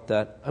about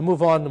that. I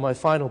move on to my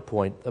final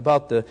point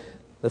about the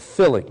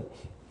filling.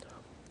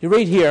 You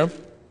read here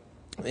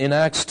in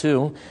Acts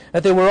 2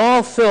 that they were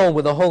all filled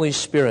with the Holy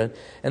Spirit,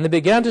 and they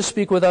began to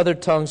speak with other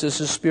tongues as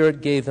the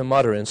Spirit gave them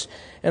utterance.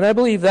 And I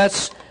believe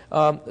that's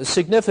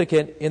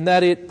significant in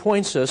that it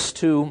points us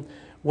to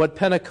what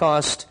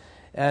Pentecost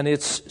and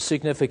its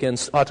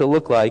significance ought to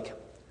look like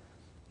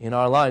in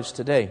our lives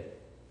today.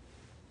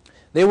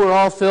 They were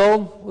all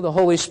filled with the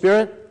Holy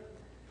Spirit.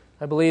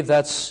 I believe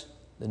that's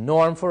the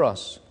norm for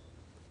us.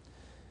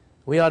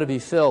 We ought to be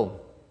filled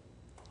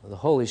with the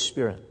Holy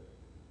Spirit.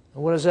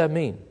 And what does that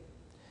mean?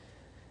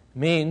 It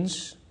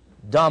means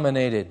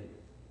dominated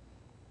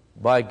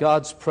by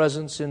God's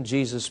presence in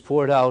Jesus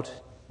poured out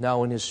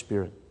now in His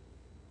Spirit.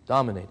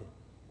 Dominated.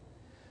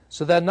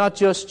 So that not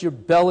just your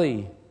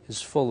belly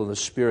is full of the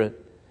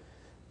Spirit,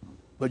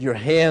 but your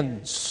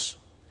hands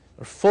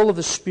are full of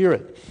the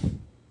Spirit.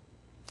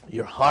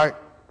 Your heart,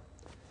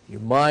 your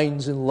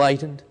mind's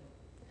enlightened.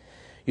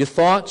 Your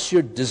thoughts,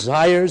 your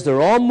desires, they're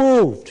all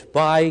moved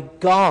by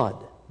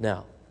God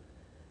now.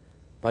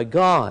 By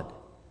God.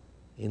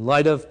 In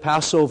light of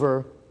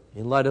Passover,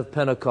 in light of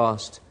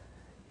Pentecost,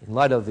 in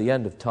light of the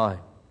end of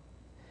time.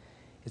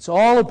 It's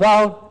all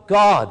about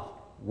God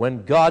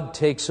when God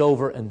takes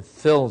over and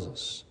fills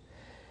us.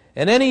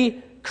 And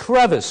any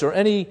crevice or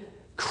any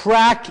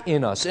crack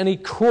in us, any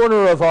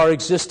corner of our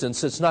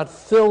existence that's not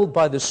filled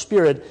by the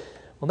Spirit,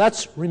 well,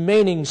 that's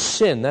remaining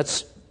sin.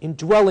 That's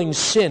indwelling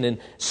sin, and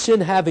sin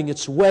having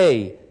its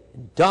way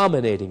and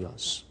dominating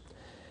us.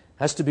 It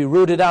has to be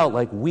rooted out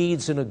like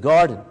weeds in a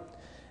garden,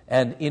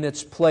 and in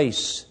its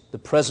place, the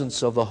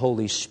presence of the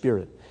Holy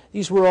Spirit.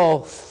 These were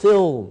all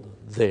filled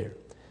there.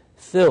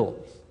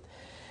 Filled.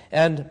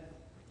 And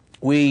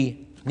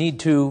we need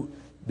to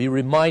be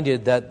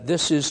reminded that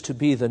this is to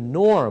be the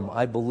norm,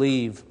 I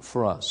believe,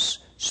 for us.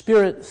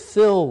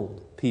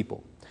 Spirit-filled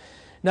people.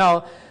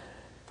 Now,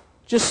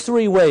 just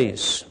 3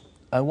 ways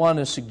I want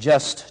to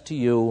suggest to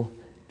you,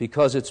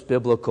 because it's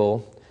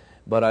biblical,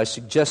 but I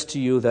suggest to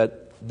you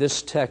that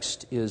this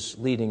text is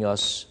leading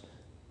us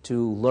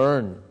to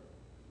learn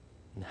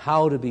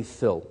how to be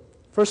filled.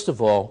 First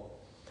of all,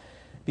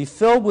 be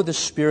filled with the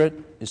Spirit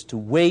is to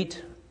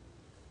wait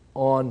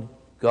on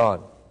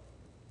God.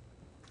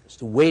 It's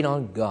to wait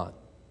on God.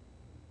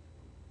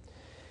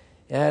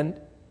 And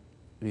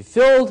to be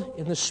filled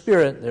in the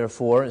Spirit,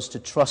 therefore, is to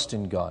trust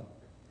in God.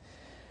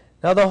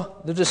 Now,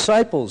 the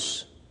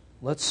disciples,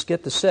 let's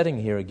get the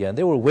setting here again.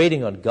 They were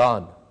waiting on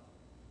God.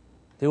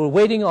 They were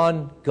waiting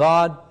on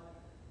God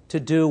to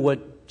do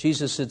what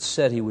Jesus had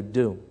said He would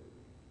do.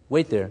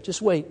 Wait there.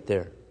 Just wait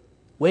there.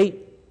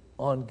 Wait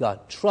on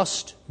God.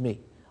 Trust me.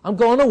 I'm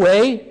going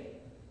away.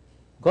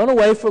 I'm going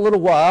away for a little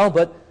while,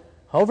 but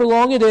however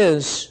long it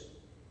is,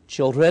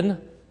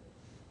 children,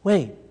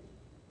 wait.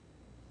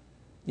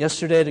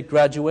 Yesterday at a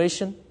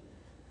graduation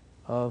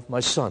of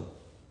my son,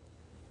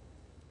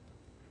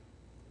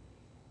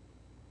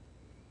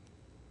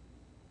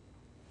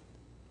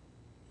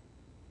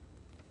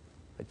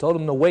 I told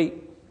him to wait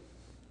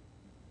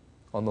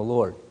on the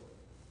Lord.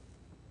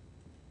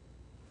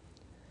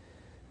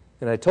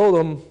 And I told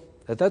him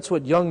that that's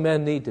what young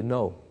men need to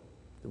know,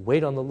 to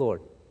wait on the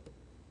Lord.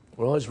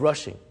 We're always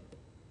rushing.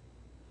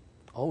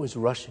 Always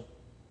rushing.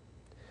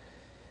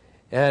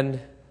 And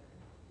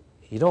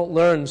you don't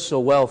learn so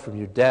well from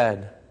your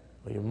dad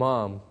or your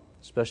mom,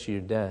 especially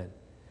your dad,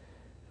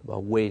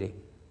 about waiting.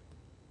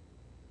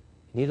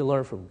 You need to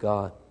learn from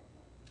God.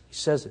 He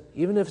says it.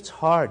 Even if it's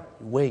hard,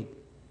 wait.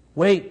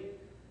 Wait.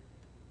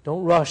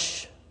 Don't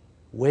rush.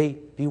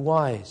 Wait. Be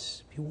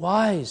wise. Be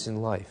wise in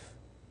life.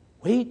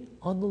 Wait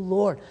on the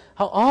Lord.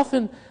 How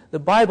often the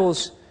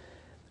Bible's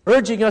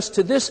urging us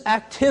to this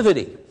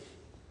activity.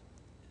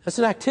 That's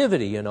an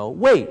activity, you know.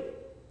 Wait.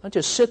 Not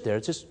just sit there.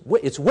 It's just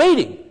wait. It's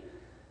waiting.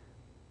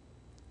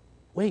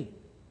 Wait.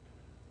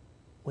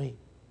 Wait.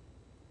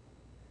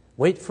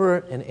 Wait for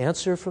an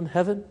answer from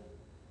heaven.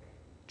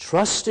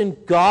 Trust in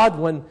God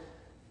when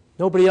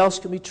nobody else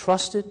can be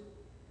trusted.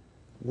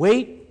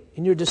 Wait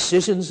in your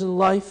decisions in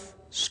life,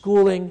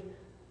 schooling,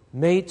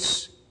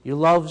 mates, your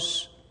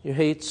loves, your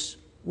hates.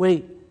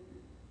 Wait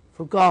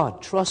for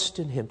God. Trust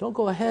in Him. Don't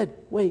go ahead.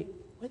 Wait.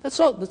 That's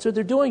all. That's what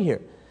they're doing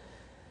here.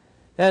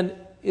 And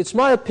it's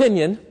my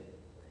opinion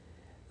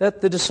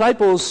that the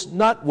disciples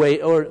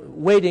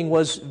waiting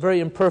was very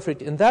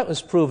imperfect, and that was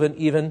proven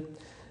even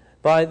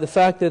by the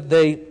fact that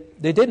they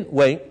didn't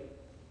wait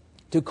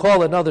to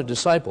call another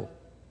disciple.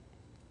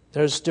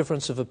 There's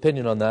difference of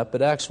opinion on that,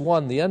 but Acts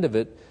 1, the end of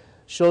it,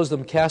 shows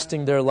them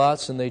casting their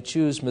lots, and they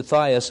choose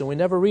Matthias, and we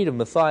never read of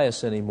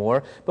Matthias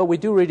anymore, but we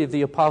do read of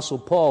the Apostle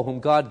Paul, whom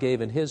God gave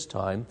in his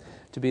time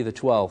to be the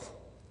 12.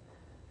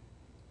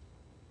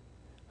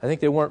 I think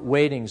they weren't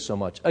waiting so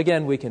much.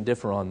 Again, we can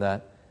differ on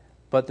that,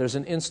 but there's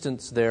an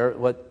instance there,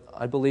 what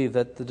I believe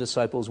that the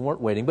disciples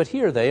weren't waiting, but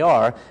here they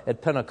are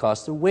at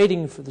Pentecost. They're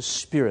waiting for the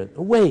Spirit.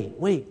 Wait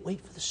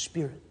for the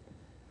Spirit.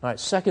 All right,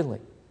 secondly,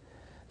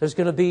 there's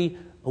going to be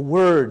a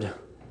word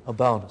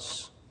about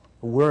us,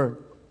 a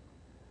word.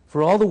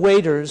 For all the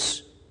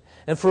waiters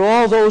and for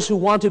all those who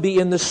want to be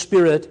in the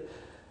Spirit,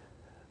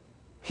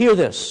 hear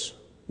this.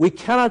 We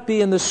cannot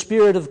be in the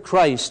Spirit of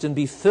Christ and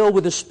be filled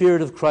with the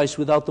Spirit of Christ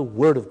without the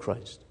Word of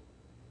Christ.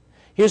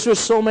 Here's where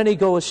so many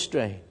go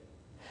astray.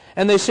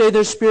 And they say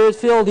they're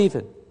Spirit-filled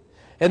even.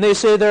 And they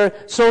say they're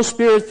so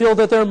Spirit-filled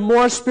that they're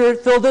more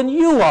Spirit-filled than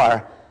you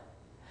are.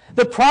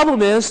 The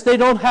problem is they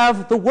don't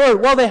have the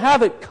Word. Well, they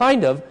have it,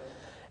 kind of.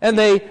 And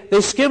they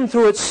skim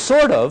through it,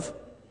 sort of.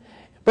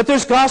 But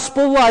there's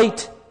gospel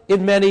light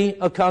in many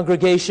a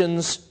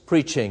congregation's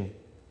preaching.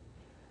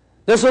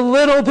 There's a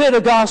little bit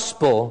of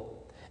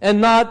gospel and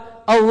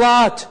not a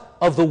lot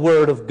of the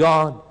Word of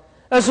God.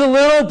 There's a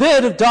little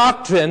bit of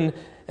doctrine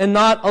and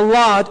not a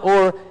lot,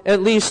 or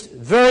at least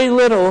very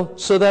little,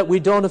 so that we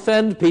don't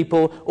offend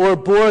people or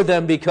bore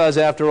them, because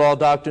after all,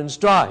 doctrine's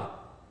dry.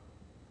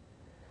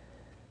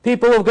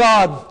 People of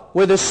God,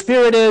 where the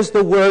Spirit is,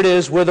 the Word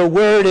is. Where the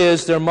Word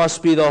is, there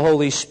must be the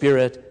Holy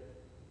Spirit,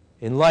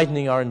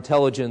 enlightening our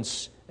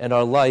intelligence and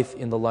our life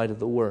in the light of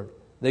the Word.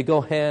 They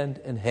go hand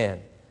in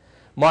hand.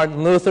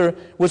 Martin Luther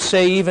would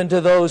say even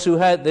to those who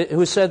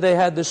said they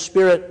had the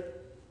Spirit,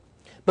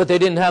 but they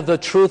didn't have the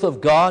truth of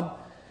God,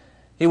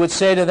 he would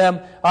say to them,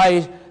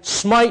 I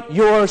smite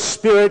your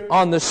spirit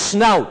on the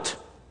snout.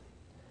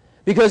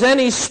 Because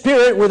any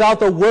spirit without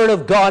the Word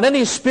of God,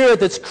 any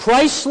spirit that's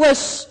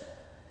Christless,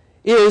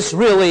 is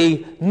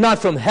really not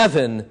from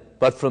heaven,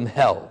 but from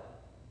hell.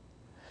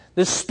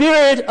 The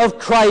Spirit of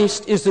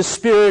Christ is the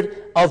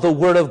Spirit of the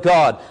Word of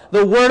God.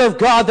 The Word of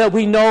God that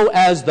we know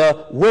as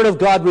the Word of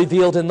God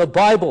revealed in the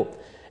Bible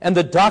and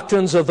the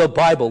doctrines of the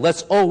Bible.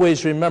 Let's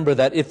always remember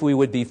that if we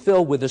would be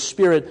filled with the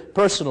Spirit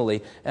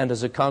personally and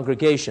as a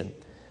congregation.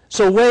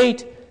 So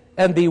wait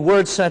and be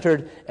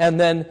Word-centered, and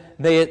then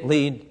may it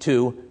lead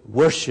to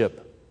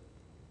worship.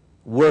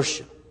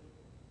 Worship.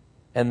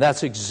 And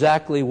that's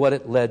exactly what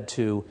it led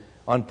to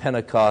on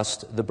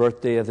Pentecost, the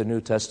birthday of the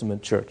New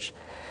Testament church.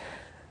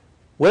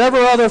 Whatever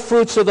other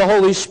fruits of the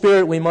Holy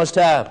Spirit we must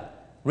have,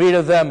 read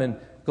of them in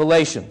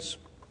Galatians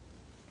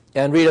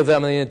and read of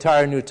them in the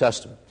entire New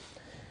Testament.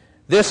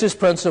 This is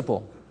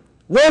principle.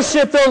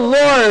 Worship the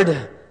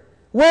Lord.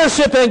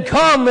 Worship and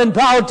come and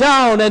bow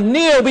down and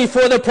kneel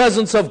before the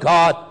presence of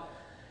God.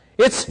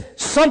 It's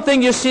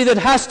something, you see, that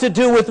has to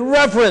do with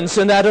reverence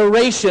and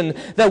adoration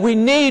that we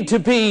need to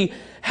be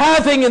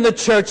having in the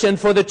church, and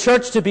for the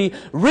church to be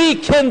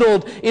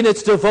rekindled in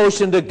its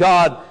devotion to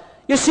God.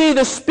 You see,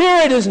 the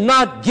Spirit is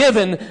not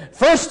given,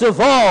 first of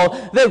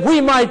all, that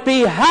we might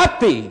be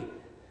happy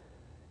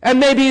and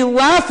maybe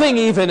laughing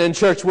even in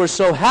church. We're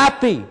so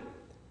happy.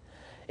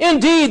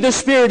 Indeed, the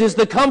Spirit is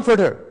the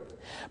comforter.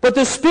 But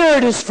the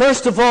Spirit is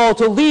first of all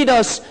to lead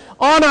us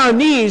on our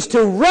knees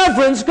to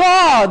reverence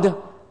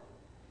God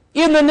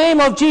in the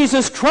name of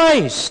Jesus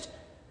Christ.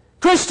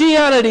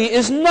 Christianity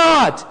is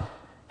not,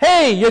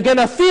 hey, you're going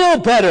to feel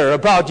better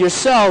about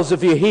yourselves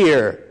if you're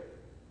here.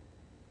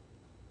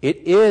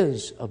 It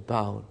is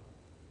about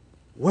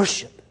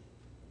worship.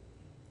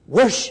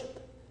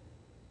 Worship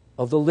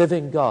of the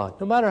living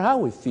God. No matter how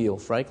we feel,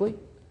 frankly.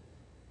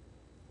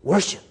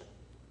 Worship.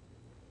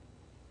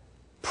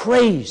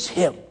 Praise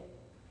Him.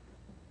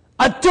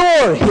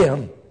 Adore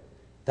Him.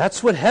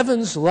 That's what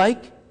heaven's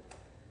like.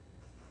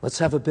 Let's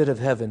have a bit of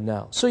heaven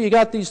now. So you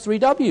got these 3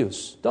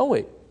 W's, don't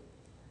we?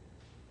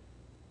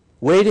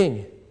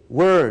 Waiting,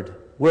 Word,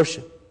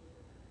 worship.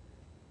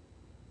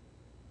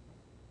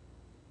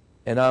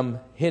 And I'm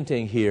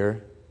hinting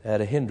here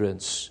at a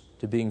hindrance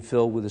to being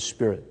filled with the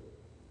Spirit.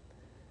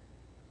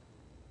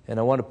 And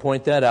I want to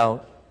point that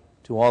out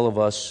to all of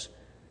us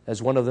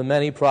as one of the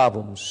many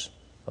problems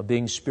of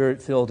being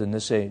Spirit-filled in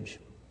this age.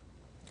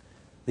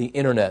 The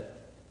Internet.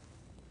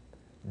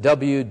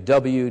 www.idiot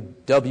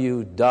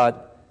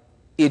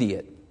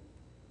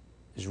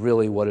is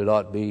really what it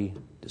ought to be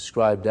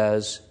described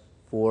as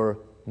for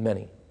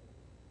many.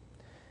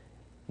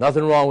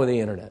 Nothing wrong with the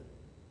Internet.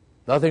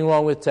 Nothing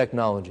wrong with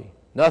technology.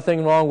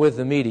 Nothing wrong with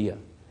the media.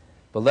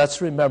 But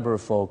let's remember,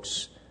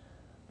 folks,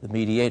 the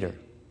mediator,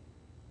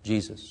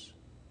 Jesus.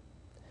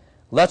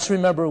 Let's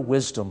remember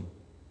wisdom.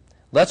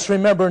 Let's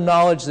remember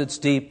knowledge that's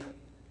deep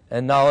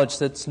and knowledge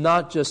that's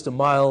not just a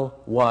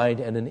mile wide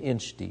and an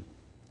inch deep.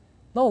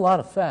 Not a lot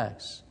of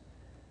facts.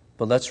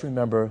 But let's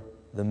remember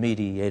the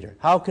mediator.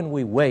 How can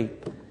we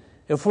wait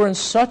if we're in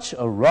such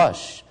a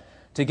rush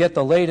to get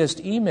the latest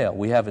email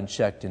we haven't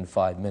checked in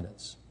 5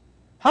 minutes?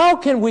 How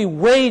can we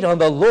wait on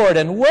the Lord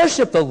and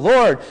worship the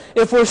Lord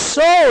if we're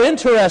so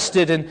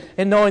interested in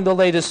knowing the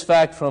latest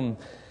fact from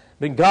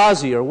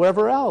Benghazi or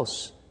wherever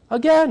else?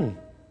 Again,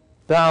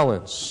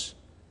 balance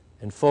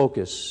and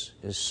focus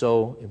is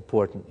so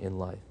important in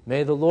life.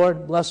 May the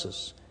Lord bless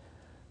us.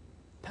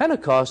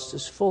 Pentecost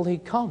is fully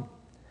come.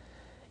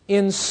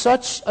 In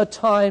such a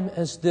time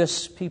as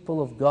this,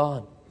 people of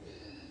God,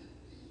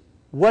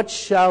 what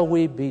shall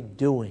we be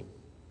doing?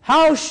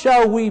 How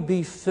shall we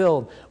be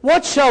filled?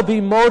 What shall be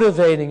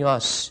motivating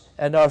us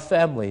and our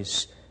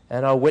families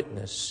and our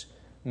witness?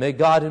 May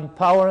God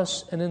empower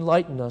us and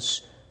enlighten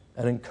us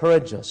and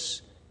encourage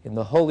us in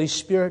the Holy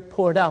Spirit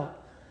poured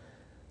out,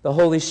 the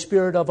Holy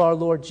Spirit of our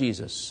Lord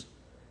Jesus,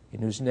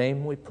 in whose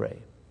name we pray.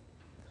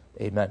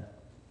 Amen.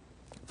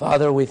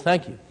 Father, we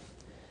thank you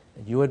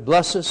that you would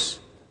bless us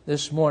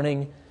this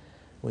morning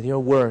with your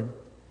word.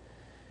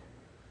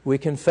 We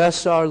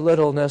confess our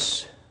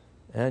littleness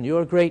and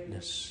your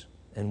greatness,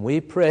 and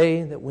we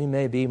pray that we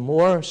may be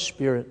more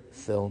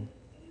Spirit-filled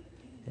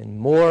and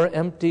more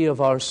empty of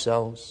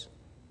ourselves,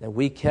 that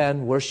we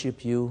can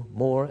worship you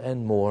more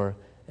and more,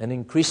 and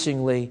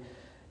increasingly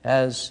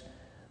as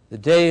the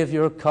day of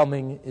your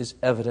coming is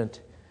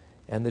evident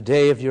and the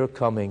day of your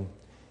coming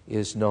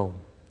is known.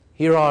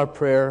 Hear our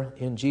prayer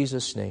in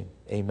Jesus' name.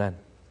 Amen.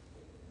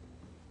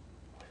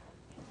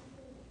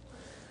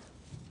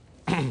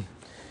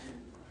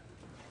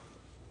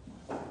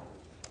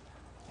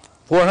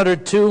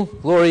 (402)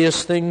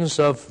 Glorious things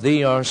of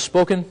thee are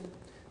spoken.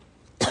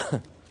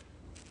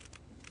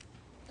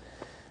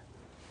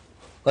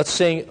 Let's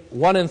sing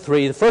 1 and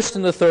 3, the first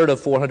and the third of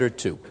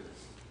 402.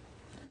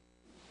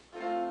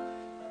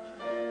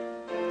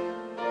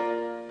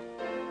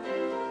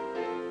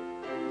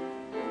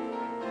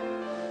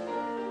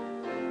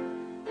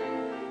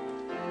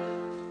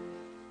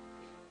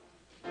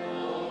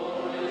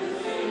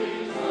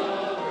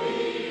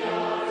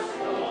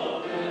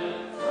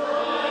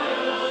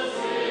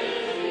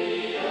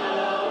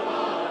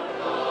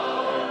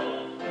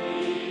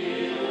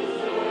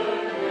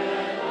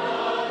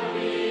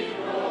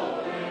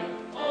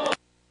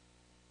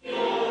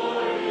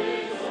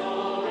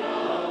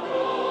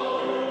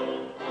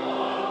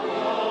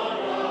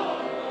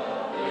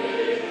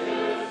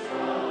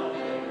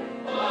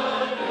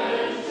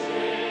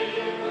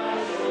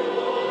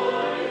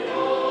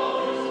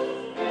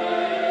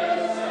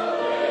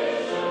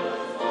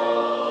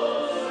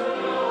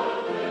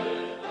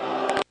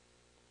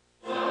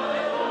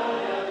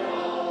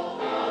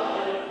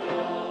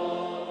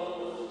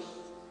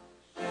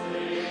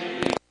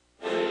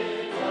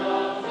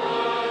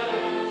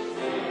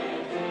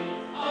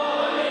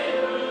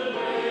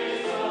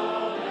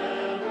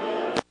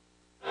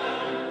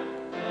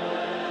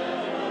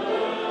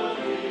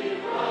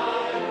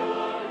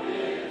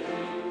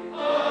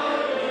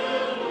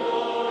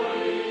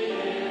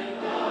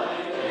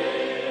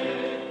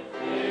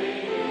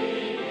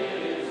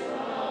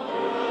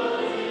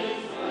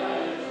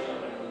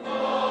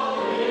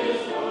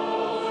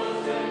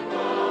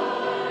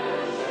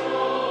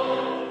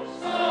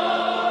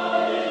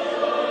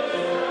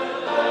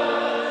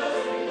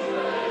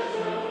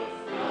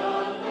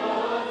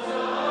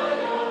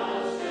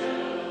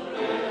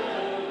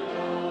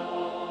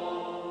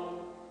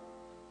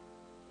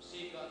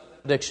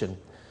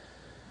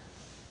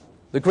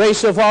 The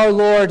grace of our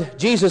Lord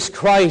Jesus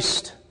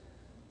Christ,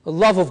 the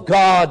love of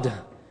God,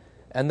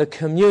 and the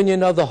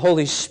communion of the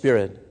Holy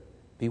Spirit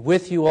be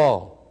with you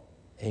all.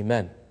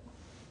 Amen.